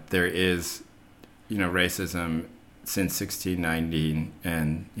there is, racism since 1619,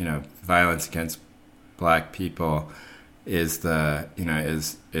 and violence against black people is the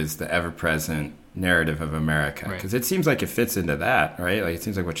ever-present narrative of America, because it seems like it fits into that, right? Like it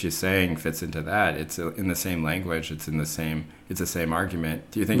seems like what she's saying fits into that. It's in the same language. It's the same argument.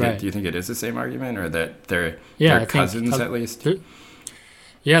 Do you think it is the same argument, or that they're cousins at least?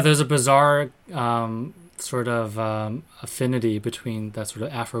 There's a bizarre sort of affinity between that sort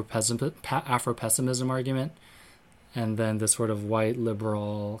of Afro-pessimism argument and then this sort of white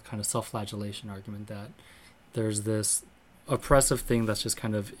liberal kind of self-flagellation argument that there's this oppressive thing that's just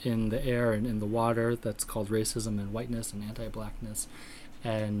kind of in the air and in the water that's called racism and whiteness and anti-blackness,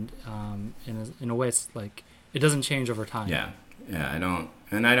 and in a way it's like it doesn't change over time.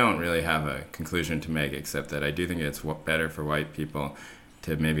 I don't really have a conclusion to make, except that I do think it's better for white people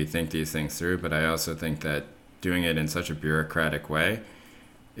to maybe think these things through, but I also think that doing it in such a bureaucratic way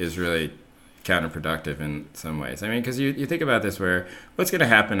is really counterproductive in some ways. I mean, because you think about this, where what's going to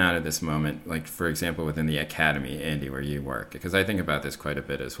happen out of this moment, like, for example, within the academy, Andy, where you work, because I think about this quite a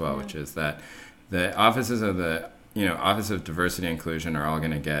bit as well, which is that the offices of Office of Diversity and Inclusion are all going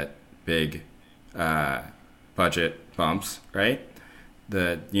to get big budget bumps, right?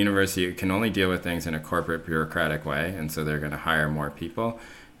 The university can only deal with things in a corporate bureaucratic way, and so they're going to hire more people,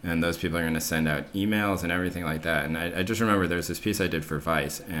 and those people are going to send out emails and everything like that. And I just remember there's this piece I did for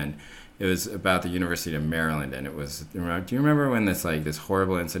Vice, and it was about the University of Maryland, and it was, do you remember when this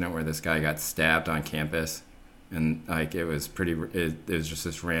horrible incident where this guy got stabbed on campus, and like it was just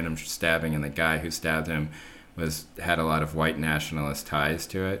this random stabbing, and the guy who stabbed him had a lot of white nationalist ties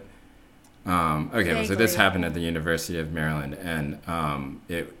to it. So this happened at the University of Maryland, and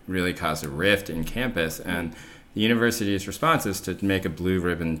it really caused a rift in campus, and the university's response is to make a blue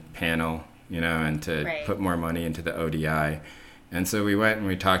ribbon panel, and to put more money into the ODI. And so we went and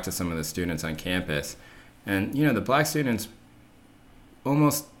we talked to some of the students on campus, and the black students,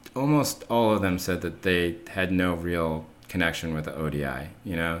 almost all of them said that they had no real connection with the ODI.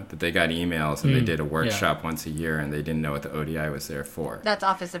 That they got emails and they did a workshop once a year, and they didn't know what the ODI was there for. That's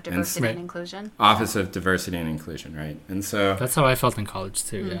Office of Diversity and Inclusion. Office of Diversity and Inclusion, right? And so that's how I felt in college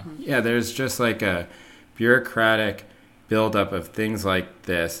too. Mm-hmm. Yeah, there's just like a bureaucratic buildup of things like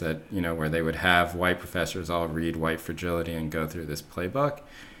this that where they would have white professors all read White Fragility and go through this playbook,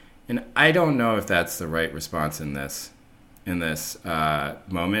 and I don't know if that's the right response in this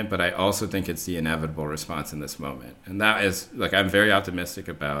moment, but I also think it's the inevitable response in this moment, and that is I'm very optimistic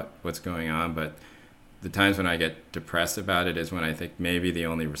about what's going on, but the times when I get depressed about it is when I think maybe the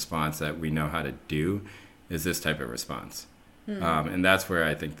only response that we know how to do is this type of response, and that's where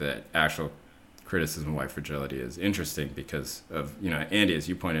I think the actual criticism of White Fragility is interesting because of Andy, as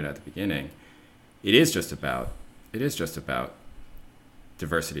you pointed out at the beginning, it is just about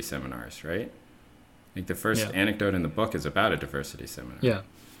diversity seminars, right? Like the first anecdote in the book is about a diversity seminar.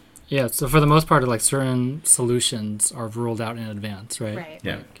 Yeah. So for the most part, certain solutions are ruled out in advance, right? Right.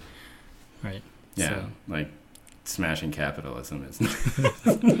 Yeah. Right. Yeah. So. Like smashing capitalism is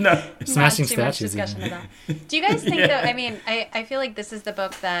smashing too much statues. discussion of that. Do you guys think though? I mean, I feel like this is the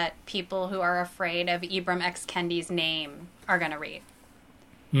book that people who are afraid of Ibram X. Kendi's name are going to read.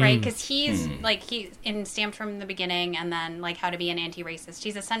 Right, because he's in Stamped from the Beginning, and then How to Be an Anti-Racist.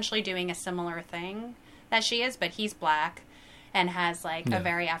 He's essentially doing a similar thing that she is, but he's black and has a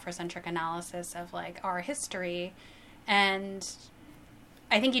very Afrocentric analysis of our history, and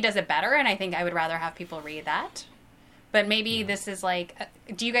I think he does it better. And I think I would rather have people read that. But maybe this is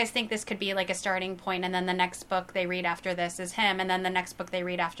do you guys think this could be a starting point, and then the next book they read after this is him, and then the next book they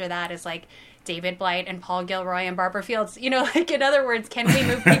read after that is David Blight and Paul Gilroy and Barbara Fields? In other words, can we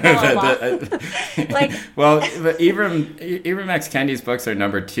move people along? Well, but Ibram X. Kendi's books are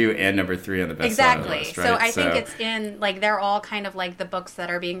number 2 and number 3 on the bestseller list, right? So I think it's in they're all kind of the books that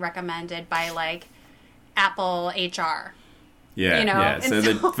are being recommended by Apple HR. Yeah. So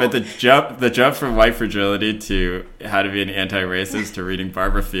the jump from White Fragility to How to Be an Anti-Racist to reading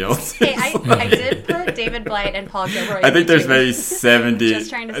Barbara Fields. Hey, I did put David Blight and Paul Gilroy. I think there's maybe 70.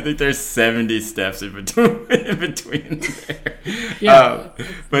 I think there's 70 steps in between there. Yeah.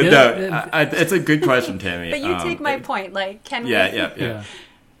 But it's a good question, Tammy. But you take my point. Can we? Yeah.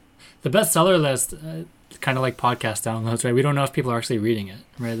 The bestseller list, kind of like podcast downloads, right? We don't know if people are actually reading it,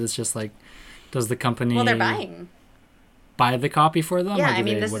 right? It's just does the company? Well, they're buying. Buy the copy for them? Yeah,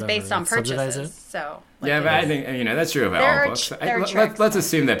 this is based on purchases. So but I think that's true about all books. Let's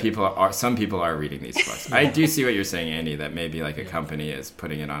assume that some people are reading these books. I do see what you're saying, Andy. That maybe a company is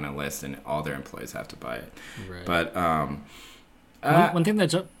putting it on a list and all their employees have to buy it. Right. But one thing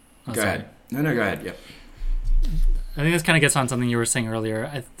that go ahead. No, go ahead. Yep. I think this kind of gets on something you were saying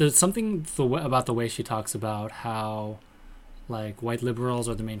earlier. There's something about the way she talks about how white liberals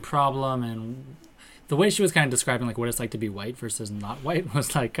are the main problem, and the way she was kind of describing what it's like to be white versus not white was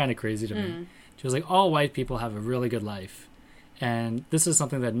kind of crazy to me. She was all white people have a really good life, and this is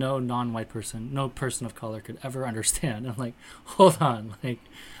something that no non-white person, no person of color could ever understand. I'm hold on, I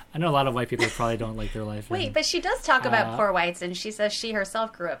know a lot of white people probably don't like their life. Wait, but she does talk about poor whites, and she says she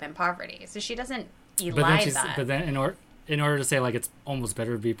herself grew up in poverty, so she doesn't elie that. But then in order to say it's almost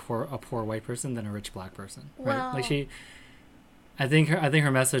better to be a poor white person than a rich black person, right? Well, I think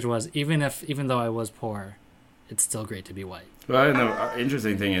her message was even though I was poor, it's still great to be white. Well, and the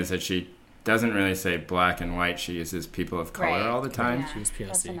interesting thing is that she doesn't really say black and white. She uses people of color all the time. She uses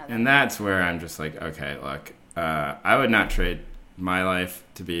POC. And that's where I'm just okay, look, I would not trade my life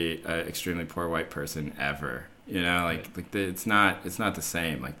to be an extremely poor white person ever. It's not the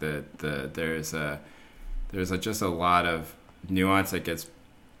same. There's just a lot of nuance that gets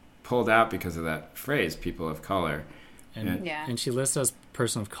pulled out because of that phrase, people of color. And she lists as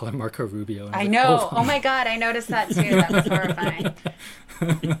person of color Marco Rubio. I know. Oh my God, I noticed that too. That was horrifying.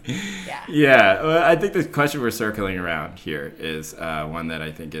 Yeah. Well, I think the question we're circling around here is one that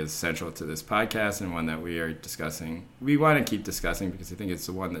I think is central to this podcast and one that we are discussing. We want to keep discussing because I think it's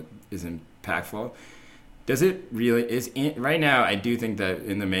the one that is impactful. Does it really right now? I do think that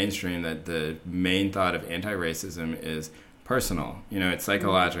in the mainstream that the main thought of anti-racism is personal. It's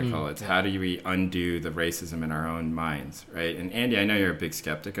psychological. It's how do we undo the racism in our own minds, right? And Andy, I know you're a big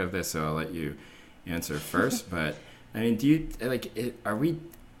skeptic of this, so I'll let you answer first. But I mean, do you are we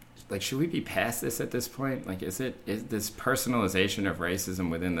should we be past this at this point? Is this personalization of racism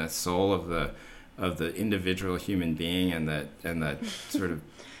within the soul of the individual human being and the sort of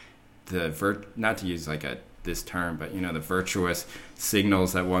not to use this term, but the virtuous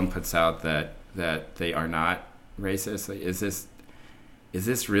signals that one puts out that they are not racist? Is this is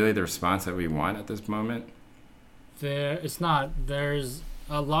this really the response that we want at this moment? It's not. There's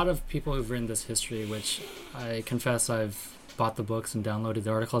a lot of people who've written this history, which I confess I've bought the books and downloaded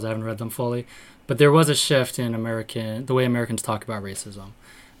the articles. I haven't read them fully. But there was a shift in the way Americans talk about racism.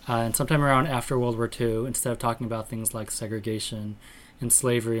 And sometime around after World War II, instead of talking about things like segregation and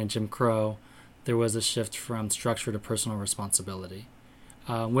slavery and Jim Crow, there was a shift from structure to personal responsibility,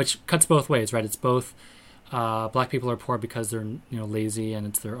 which cuts both ways, right? It's both black people are poor because they're lazy and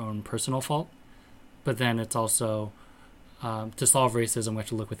it's their own personal fault, but then it's also to solve racism we have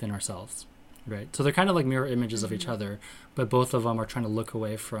to look within ourselves, right? So they're kind of like mirror images of each other, but both of them are trying to look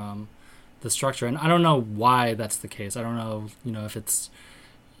away from the structure. And I don't know why that's the case. I don't know, if it's,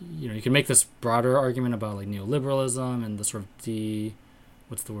 you can make this broader argument about like neoliberalism and the sort of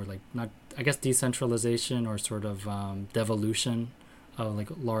decentralization or sort of devolution of like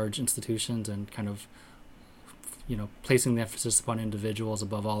large institutions and kind of, placing the emphasis upon individuals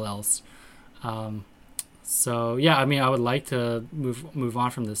above all else. So yeah, I mean, I would like to move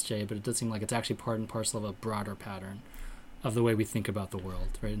on from this, Jay, but it does seem like it's actually part and parcel of a broader pattern of the way we think about the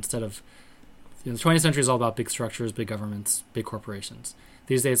world, right? Instead of, the 20th century is all about big structures, big governments, big corporations.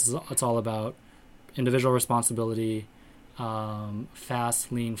 These days, it's all about individual responsibility,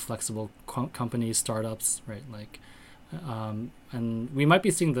 fast, lean, flexible companies, startups, right? Like, and we might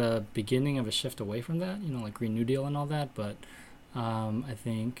be seeing the beginning of a shift away from that, like Green New Deal and all that. But I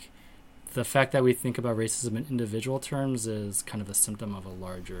think the fact that we think about racism in individual terms is kind of a symptom of a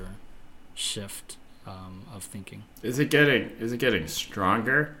larger shift of thinking. Is it getting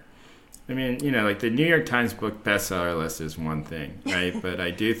stronger? I mean, like the New York Times book bestseller list is one thing, right? But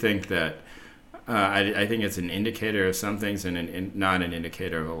I do think that I think it's an indicator of some things and not an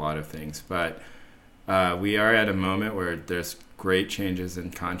indicator of a lot of things. But we are at a moment where there's great changes in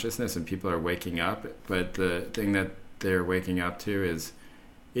consciousness and people are waking up. But the thing that they're waking up to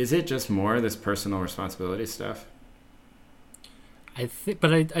is it just more this personal responsibility stuff? I think,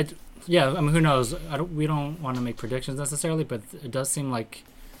 but yeah, I mean, who knows? We don't want to make predictions necessarily, but it does seem like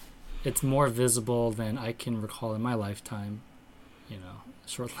it's more visible than I can recall in my lifetime,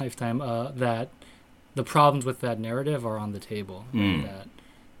 short lifetime, that the problems with that narrative are on the table.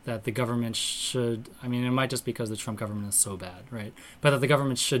 That the government should, I mean, it might just because the Trump government is so bad, right? But that the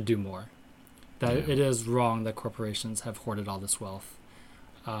government should do more. That it is wrong that corporations have hoarded all this wealth,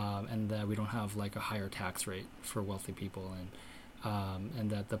 and that we don't have like a higher tax rate for wealthy people,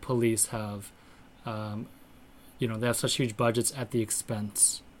 and that the police have, they have such huge budgets at the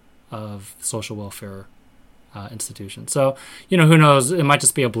expense of social welfare institutions. So, who knows? It might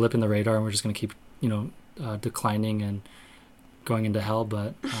just be a blip in the radar, and we're just going to keep, declining and going into hell.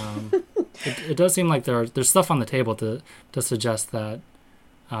 But it does seem like there's stuff on the table to suggest that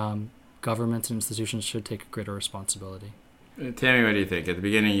governments and institutions should take greater responsibility. Tammy, what do you think? At the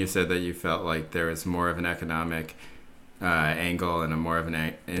beginning, you said that you felt like there was more of an economic angle and more of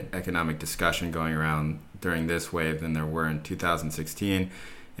an economic discussion going around during this wave than there were in 2016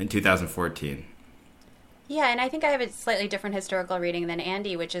 and 2014. Yeah, and I think I have a slightly different historical reading than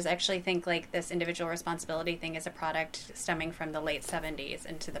Andy, which is actually think like this individual responsibility thing is a product stemming from the late 70s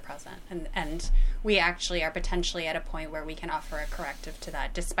into the present. And we actually are potentially at a point where we can offer a corrective to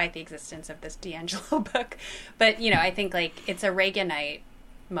that, despite the existence of this D'Angelo book. But, I think like it's a Reaganite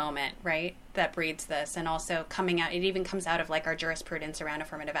moment, right, that breeds this. And also coming out, it even comes out of like our jurisprudence around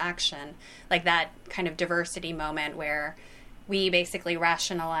affirmative action, like that kind of diversity moment where we basically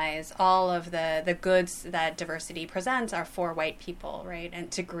rationalize all of the goods that diversity presents are for white people, right?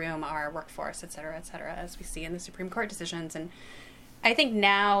 And to groom our workforce, et cetera, as we see in the Supreme Court decisions. And I think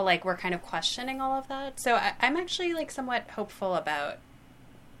now, like, we're kind of questioning all of that. So I'm actually, like, somewhat hopeful about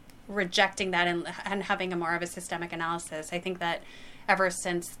rejecting that and having a more of a systemic analysis. I think that ever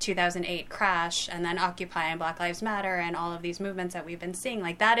since 2008 crash and then Occupy and Black Lives Matter and all of these movements that we've been seeing,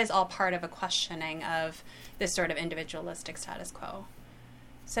 like that is all part of a questioning of this sort of individualistic status quo.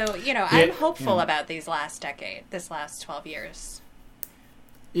 So, I'm hopeful about this last 12 years.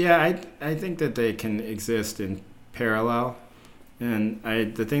 Yeah, I think that they can exist in parallel. And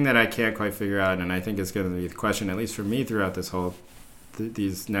the thing that I can't quite figure out, and I think is going to be the question, at least for me throughout this whole,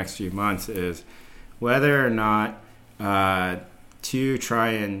 these next few months, is whether or not to try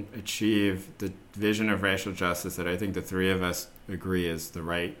and achieve the vision of racial justice that I think the three of us agree is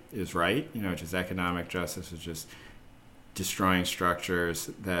right, which is economic justice, which is destroying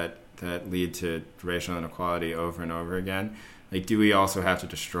structures that lead to racial inequality over and over again. Like, do we also have to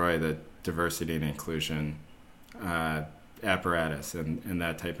destroy the diversity and inclusion apparatus and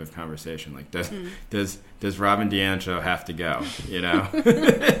that type of conversation. Like, does Robin DiAngelo have to go? You know,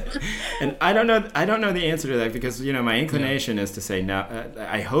 and I don't know the answer to that, because my inclination is to say no.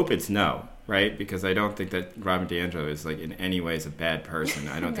 I hope it's no, right? Because I don't think that Robin DiAngelo is like in any ways a bad person.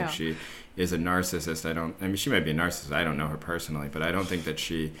 I don't think she is a narcissist. I mean, she might be a narcissist. I don't know her personally, but I don't think that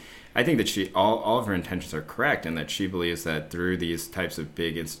she. I think that all of her intentions are correct, and that she believes that through these types of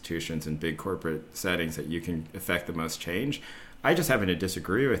big institutions and big corporate settings that you can affect the most change. I just happen to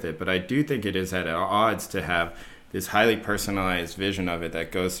disagree with it, but I do think it is at odds to have this highly personalized vision of it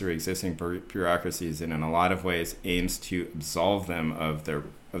that goes through existing bureaucracies and in a lot of ways aims to absolve them of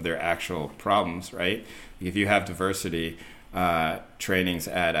their actual problems, right? If you have diversity trainings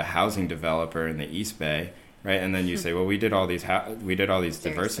at a housing developer in the East Bay, right, and then you say, well, we did all these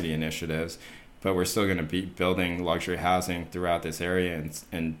diversity initiatives, but we're still going to be building luxury housing throughout this area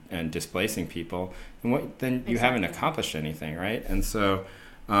and displacing people, then you haven't accomplished anything, right? And so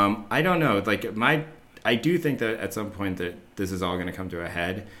I don't know. Like I do think that at some point that this is all going to come to a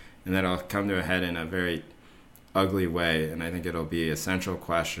head, and that it'll come to a head in a very ugly way. And I think it'll be a central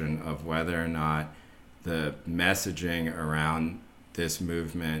question of whether or not the messaging around this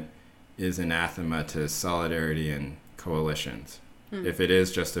movement is anathema to solidarity and coalitions. If it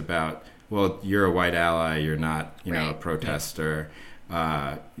is just about, well, you're a white ally, you're not, a protester.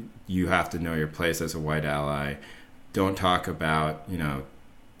 You have to know your place as a white ally. Don't talk about,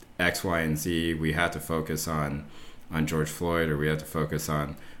 X, Y, and Z. We have to focus on George Floyd, or we have to focus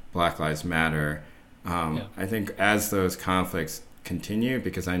on Black Lives Matter. I think as those conflicts continue,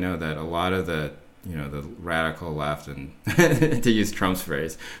 because I know that a lot of the radical left, and to use Trump's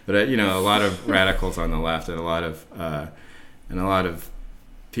phrase, but a lot of radicals on the left, and a lot of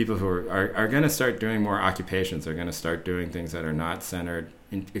people who are going to start doing more occupations. They're going to start doing things that are not centered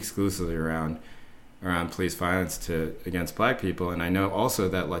exclusively around police violence against Black people. And I know also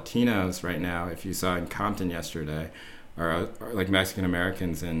that Latinos right now, if you saw in Compton yesterday, are like Mexican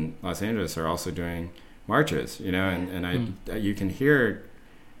Americans in Los Angeles are also doing marches. You can hear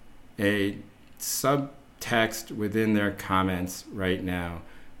a subtext within their comments right now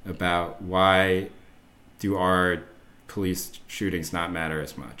about why do our police shootings not matter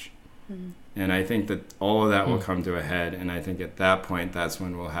as much. And I think that all of that will come to a head, and I think at that point that's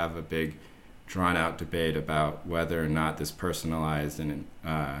when we'll have a big drawn out debate about whether or not this personalized and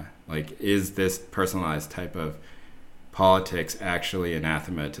is this personalized type of politics actually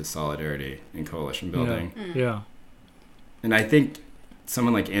anathema to solidarity and coalition building. Yeah. And I think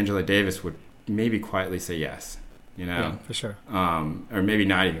someone like Angela Davis would maybe quietly say yes, Yeah, for sure. Or maybe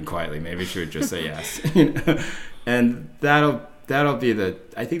not even quietly. Maybe she would just say yes, and that'll be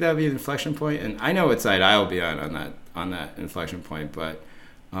I think that'll be the inflection point. And I know what side I'll be on that inflection point, but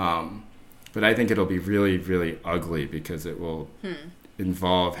I think it'll be really, really ugly, because it will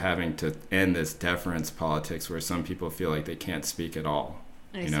involve having to end this deference politics where some people feel like they can't speak at all,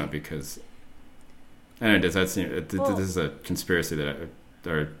 because I don't know, does that seem this is a conspiracy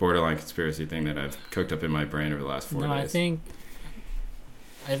or borderline conspiracy thing that I've cooked up in my brain over the last 4 days.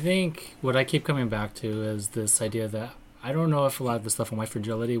 I think what I keep coming back to is this idea that I don't know if a lot of the stuff on white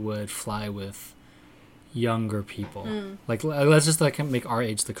fragility would fly with younger people. Like, let's just make our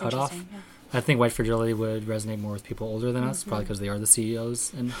age the cutoff. Yeah. I think white fragility would resonate more with people older than us, probably because they are the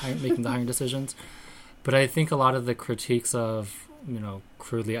CEOs and making the hiring decisions. But I think a lot of the critiques of,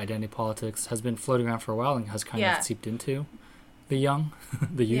 crudely identity politics has been floating around for a while and has kind of seeped into the young,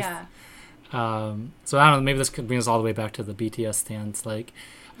 the youth. Yeah. So I don't know, maybe this could bring us all the way back to the BTS stance. Like,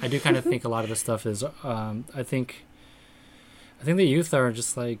 I do kind of think a lot of this stuff is, I think the youth are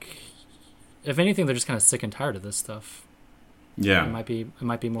just like, if anything, they're just kind of sick and tired of this stuff. Yeah. It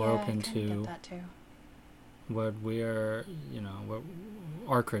might be more open to get that too. What we're, what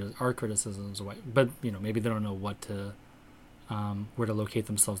our criticisms of white, but maybe they don't know what to, where to locate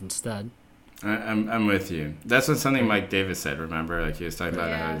themselves instead. I'm with you. That's what something Mike Davis said. Remember, like he was talking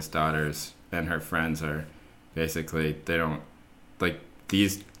about how his daughters and her friends are basically, they don't like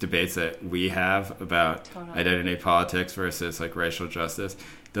these debates that we have about identity politics versus like racial justice.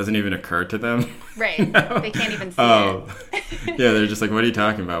 Doesn't even occur to them. Right. They can't even see it. Yeah, they're just like, what are you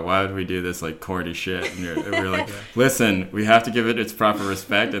talking about? Why would we do this like corny shit? And we're like, listen, we have to give it its proper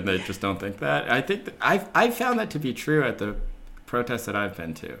respect, and they just don't think that. I think I've found that to be true at the protests that I've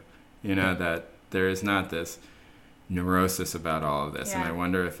been to. That there is not this neurosis about all of this. And I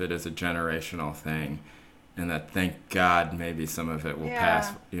wonder if it is a generational thing, and that thank God maybe some of it will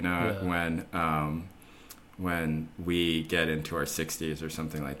pass, when we get into our 60s or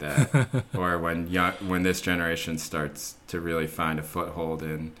something like that, or when this generation starts to really find a foothold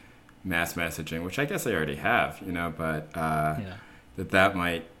in mass messaging, which I guess they already have, but that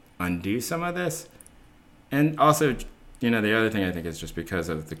might undo some of this. And also, the other thing I think is just because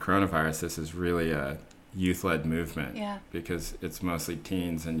of the coronavirus, this is really a youth-led movement. Yeah. Because it's mostly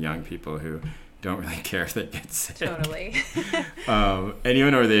teens and young people who don't really care if they get sick. Totally.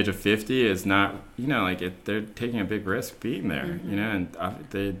 Anyone over the age of 50 is not, they're taking a big risk being there, and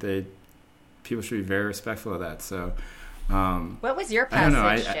they people should be very respectful of that. So, what was your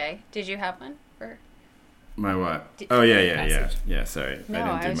passage, Jay? Did you have one for my what? Yeah. Sorry, No,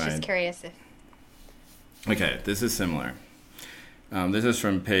 I was just curious if. Okay, this is similar. This is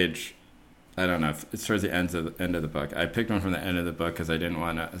from page. I don't know if it's towards the end of the book. I picked one from the end of the book because I didn't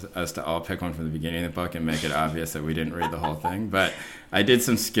want us to all pick one from the beginning of the book and make it obvious that we didn't read the whole thing. But I did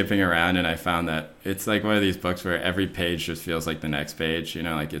some skipping around, and I found that it's like one of these books where every page just feels like the next page.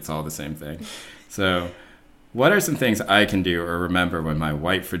 Like it's all the same thing. So, what are some things I can do or remember when my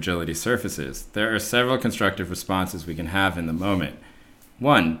white fragility surfaces? There are several constructive responses we can have in the moment.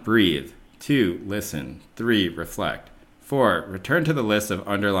 1, breathe. 2, listen. 3, reflect. 4, return to the list of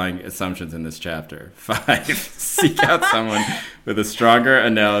underlying assumptions in this chapter. 5, seek out someone with a stronger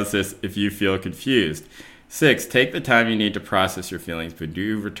analysis if you feel confused. 6, take the time you need to process your feelings, but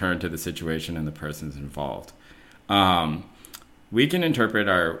do return to the situation and the persons involved. We can interrupt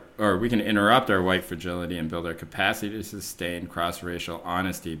our white fragility and build our capacity to sustain cross-racial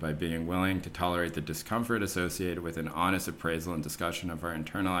honesty by being willing to tolerate the discomfort associated with an honest appraisal and discussion of our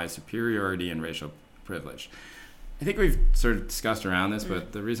internalized superiority and racial privilege. I think we've sort of discussed around this,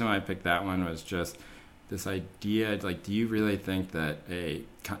 but the reason why I picked that one was just this idea, like, do you really think that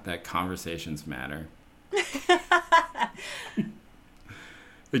that conversations matter?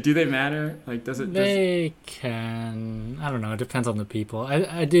 Like, do they matter? Like, does it? They can. I don't know. It depends on the people.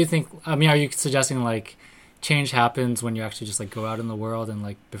 I do think. I mean, are you suggesting like change happens when you actually just like go out in the world and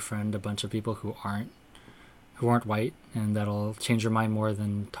like befriend a bunch of people who aren't white, and that'll change your mind more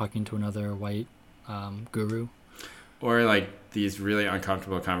than talking to another white guru? Or like these really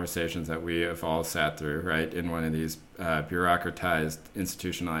uncomfortable conversations that we have all sat through, right, in one of these bureaucratized,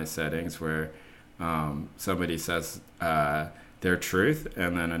 institutionalized settings where somebody says their truth,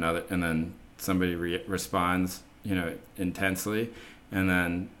 and then somebody responds, intensely, and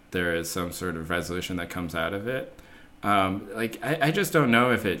then there is some sort of resolution that comes out of it. I just don't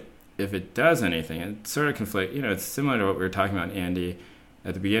know if it does anything. It sort of conflict. It's similar to what we were talking about, Andy,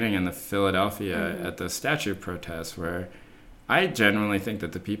 at the beginning in the Philadelphia at the statue protests, where I genuinely think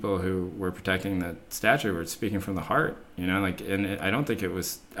that the people who were protecting the statue were speaking from the heart, and I don't think it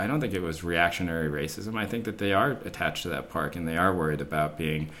was reactionary racism. I think that they are attached to that park and they are worried about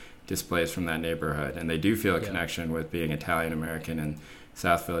being displaced from that neighborhood, and they do feel a connection with being Italian American in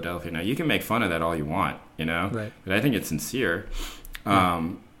South Philadelphia. Now, you can make fun of that all you want, right. But I think it's sincere.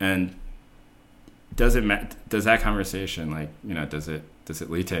 And does that conversation, does it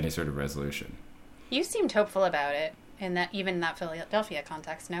lead to any sort of resolution? You seemed hopeful about it in that Philadelphia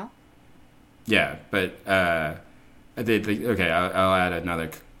context, no? Yeah, but okay, I'll add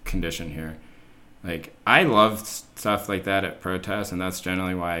another condition here. Like, I love stuff like that at protests, and that's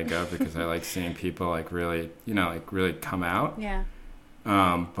generally why I go, because I like seeing people really come out. Yeah.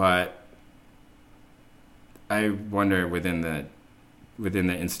 But I wonder within the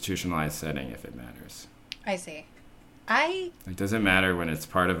institutionalized setting if it matters. I see. Does it matter when it's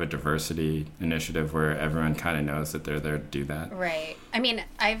part of a diversity initiative where everyone kind of knows that they're there to do that? Right. I mean,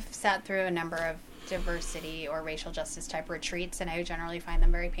 I've sat through a number of diversity or racial justice type retreats, and I generally find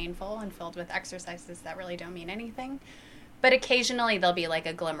them very painful and filled with exercises that really don't mean anything. But occasionally there'll be like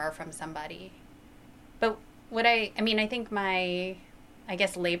a glimmer from somebody. But I think my,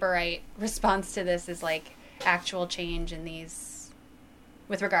 Laborite response to this is like actual change in these,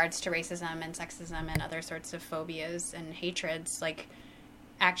 with regards to racism and sexism and other sorts of phobias and hatreds, like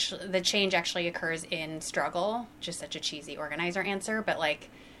actually the change actually occurs in struggle. Just such a cheesy organizer answer, but like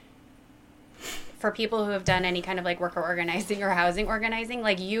for people who have done any kind of like worker organizing or housing organizing,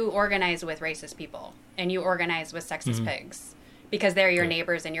 like you organize with racist people and you organize with sexist pigs because they're your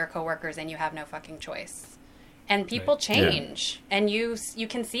neighbors and your coworkers and you have no fucking choice. And people change, and you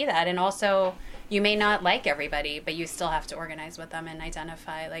can see that, and also you may not like everybody, but you still have to organize with them and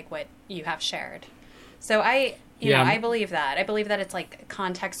identify like what you have shared. So I believe that. I believe that it's like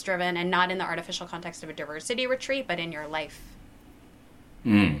context driven and not in the artificial context of a diversity retreat, but in your life.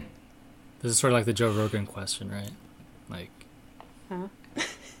 This is sort of like the Joe Rogan question, right? Like,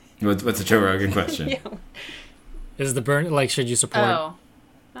 what's the Joe Rogan question? Is the Bernie, like, should you support? Oh.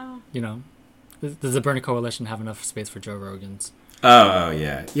 Does the Bernie Coalition have enough space for Joe Rogans? Oh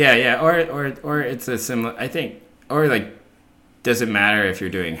yeah. Or it's a similar. I think, or like does it matter if you're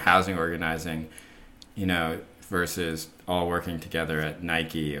doing housing organizing, versus all working together at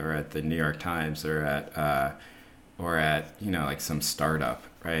Nike or at the New York Times or at like some startup,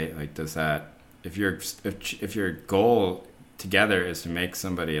 right? Like, does that, if your goal together is to make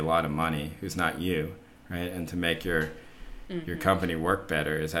somebody a lot of money who's not you, right, and to make your company work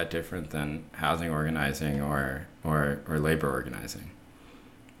better, is that different than housing organizing or labor organizing?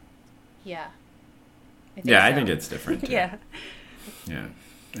 Yeah. I think it's different too. Yeah.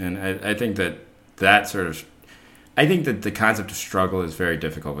 And I think that sort of, I think that the concept of struggle is very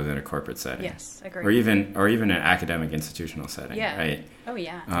difficult within a corporate setting. Yes, agreed. Or even an academic institutional setting. Yeah. Right. Oh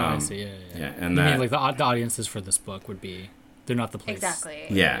yeah. I see. Yeah. And you mean like the audiences for this book would be, they're not the place. Exactly.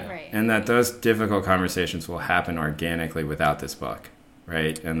 Yeah. Right. And that those difficult conversations will happen organically without this book,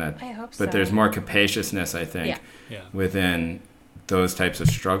 right? And that. I hope But so. there's more capaciousness, I think, within those types of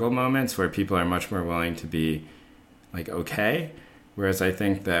struggle moments where people are much more willing to be like okay, whereas I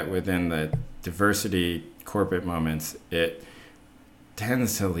think that within the diversity corporate moments, it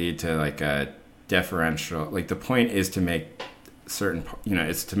tends to lead to like a deferential, like the point is to make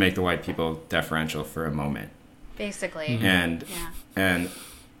it's to make the white people deferential for a moment, basically. And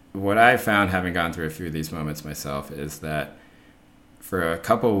what I found, having gone through a few of these moments myself, is that for a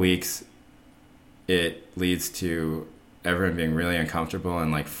couple weeks it leads to everyone being really uncomfortable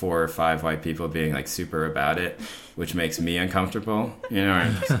and like 4 or 5 white people being like super about it, which makes me uncomfortable.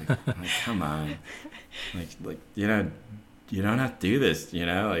 I'm just like come on, like you don't have to do this.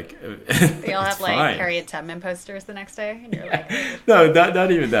 Like they all have like fine. Harriet Tubman posters the next day, and you're like, no,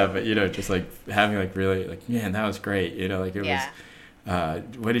 not even that, but just like having like really like, man, that was great. Like it was.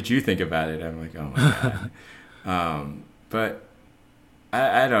 What did you think about it? I'm like, oh my god. But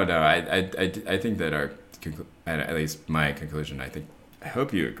I don't know. I think that at least my conclusion, I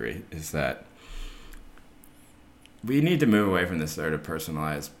hope you agree, is that we need to move away from this sort of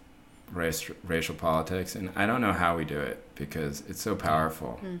personalized racial politics, and I don't know how we do it because it's so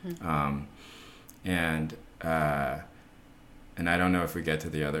powerful. And I don't know if we get to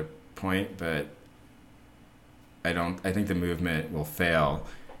the other point, but I think the movement will fail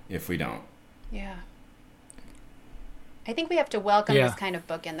if we don't. Yeah. I think we have to welcome this kind of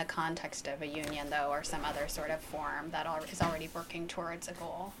book in the context of a union, though, or some other sort of form that is already working towards a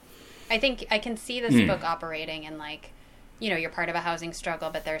goal. I think I can see this book operating in, like, you're part of a housing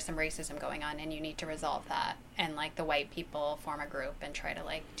struggle, but there's some racism going on, and you need to resolve that. And, like, the white people form a group and try to,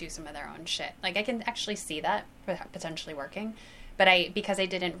 like, do some of their own shit. Like, I can actually see that potentially working. But because I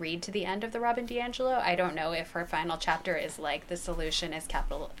didn't read to the end of the Robin DiAngelo, I don't know if her final chapter is, like, the solution is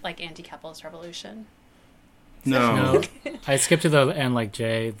anti-capitalist revolution. No. I skipped to the end like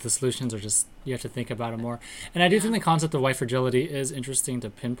Jay. The solutions are just, you have to think about it more. And I do think the concept of white fragility is interesting to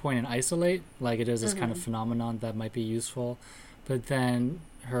pinpoint and isolate. Like it is this kind of phenomenon that might be useful. But then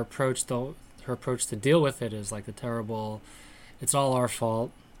her approach to deal with it is like the terrible, it's all our fault.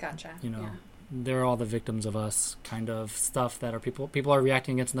 Gotcha. They're all the victims of us kind of stuff that are people are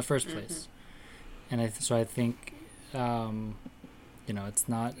reacting against in the first place. And I think it's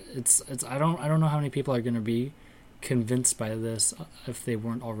not. It's. I don't know how many people are going to be convinced by this if they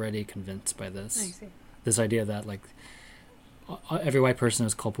weren't already convinced by this. I see. This idea that like every white person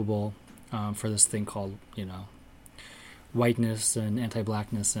is culpable for this thing called whiteness and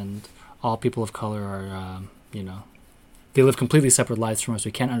anti-blackness, and all people of color are they live completely separate lives from us.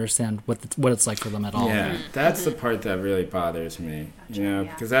 We can't understand what it's like for them at all. Yeah, that's the part that really bothers me. Gotcha,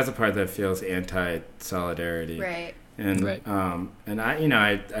 because that's the part that feels anti-solidarity. Right. And and I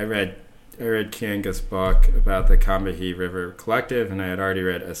read Kianga's book about the Combahee River Collective, and I had already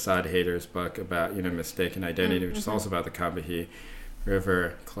read Assad Hader's book about mistaken identity, which is also about the Combahee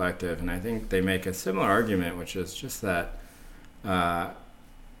River Collective. And I think they make a similar argument, which is just that it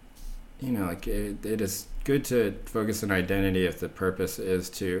is good to focus on identity if the purpose is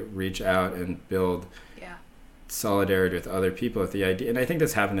to reach out and build solidarity with other people. If the idea, and I think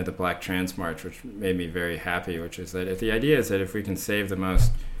this happened at the Black Trans March, which made me very happy, which is that if the idea is that if we can save the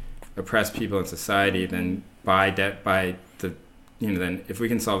most oppressed people in society, then then if we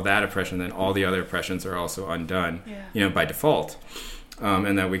can solve that oppression, then all the other oppressions are also undone, by default,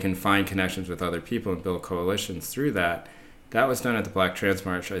 and that we can find connections with other people and build coalitions through that. That was done at the Black Trans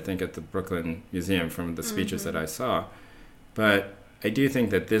March, I think, at the Brooklyn Museum from the speeches that I saw. But I do think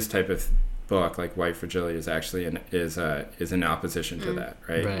that this type of book, like White Fragility, is actually is in opposition to that,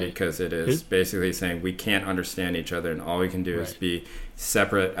 right? Because it is basically saying we can't understand each other, and all we can do is be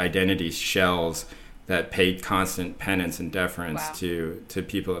separate identity shells that pay constant penance and deference to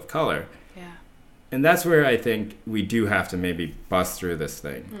people of color. Yeah. And that's where I think we do have to maybe bust through this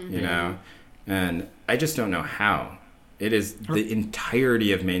thing, and I just don't know how. it is the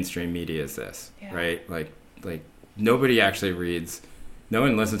entirety of mainstream media is this, Yeah. right? Like nobody actually reads. No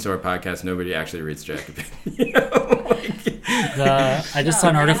one listens to our podcast. Nobody actually reads Jacobin. You know? I just saw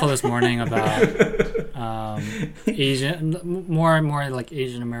an article this morning about Asian, more and more like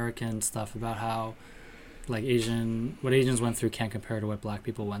Asian American stuff about how like what Asians went through can't compare to what Black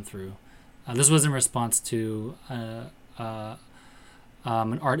people went through. This was in response to an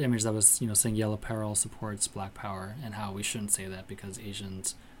art image that was saying yellow peril supports Black power, and how we shouldn't say that because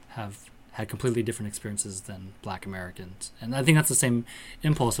Asians have had completely different experiences than Black Americans. And I think that's the same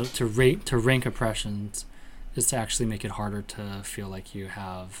impulse to rank oppressions, is to actually make it harder to feel like you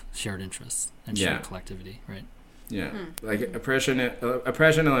have shared interests and shared collectivity, right? Yeah, like oppression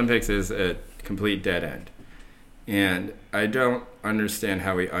Olympics is a complete dead end, and I don't understand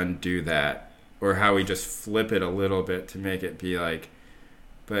how we undo that, or how we just flip it a little bit to make it be like,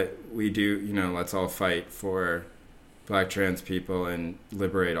 but we do, let's all fight for Black trans people and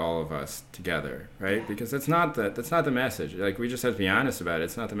liberate all of us together, right? Because that's not the message. Like, we just have to be honest about it.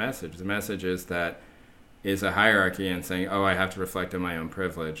 It's not the message. The message is that is a hierarchy and saying, oh, I have to reflect on my own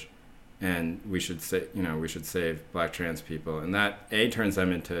privilege, and we should say, we should save Black trans people, and that A, turns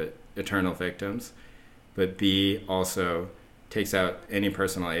them into eternal victims, but B, also takes out any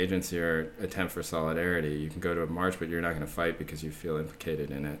personal agency or attempt for solidarity. You can go to a march, but you're not going to fight because you feel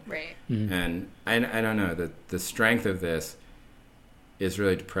implicated in it. Right. Mm-hmm. And I don't know, the strength of this is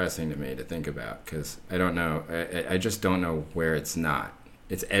really depressing to me to think about, because I don't know, I just don't know where it's not.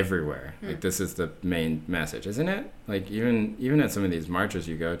 It's everywhere. Like, this is the main message, isn't it? Like, even at some of these marches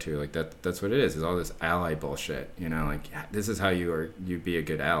you go to, like, that's what it is all this ally bullshit, like, this is how you be a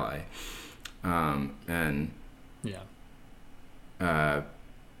good ally. And yeah.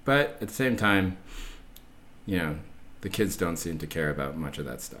 But at the same time, the kids don't seem to care about much of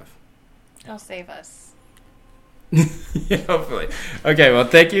that stuff. They'll save us. Yeah, hopefully. Okay, well,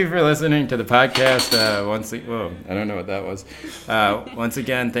 thank you for listening to the podcast. Whoa, I don't know what that was. Once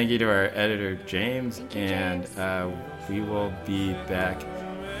again, thank you to our editor, James. And we will be back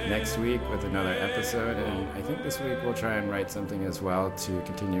next week with another episode. And I think this week we'll try and write something as well to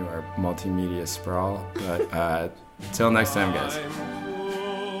continue our multimedia sprawl. But till next time, guys.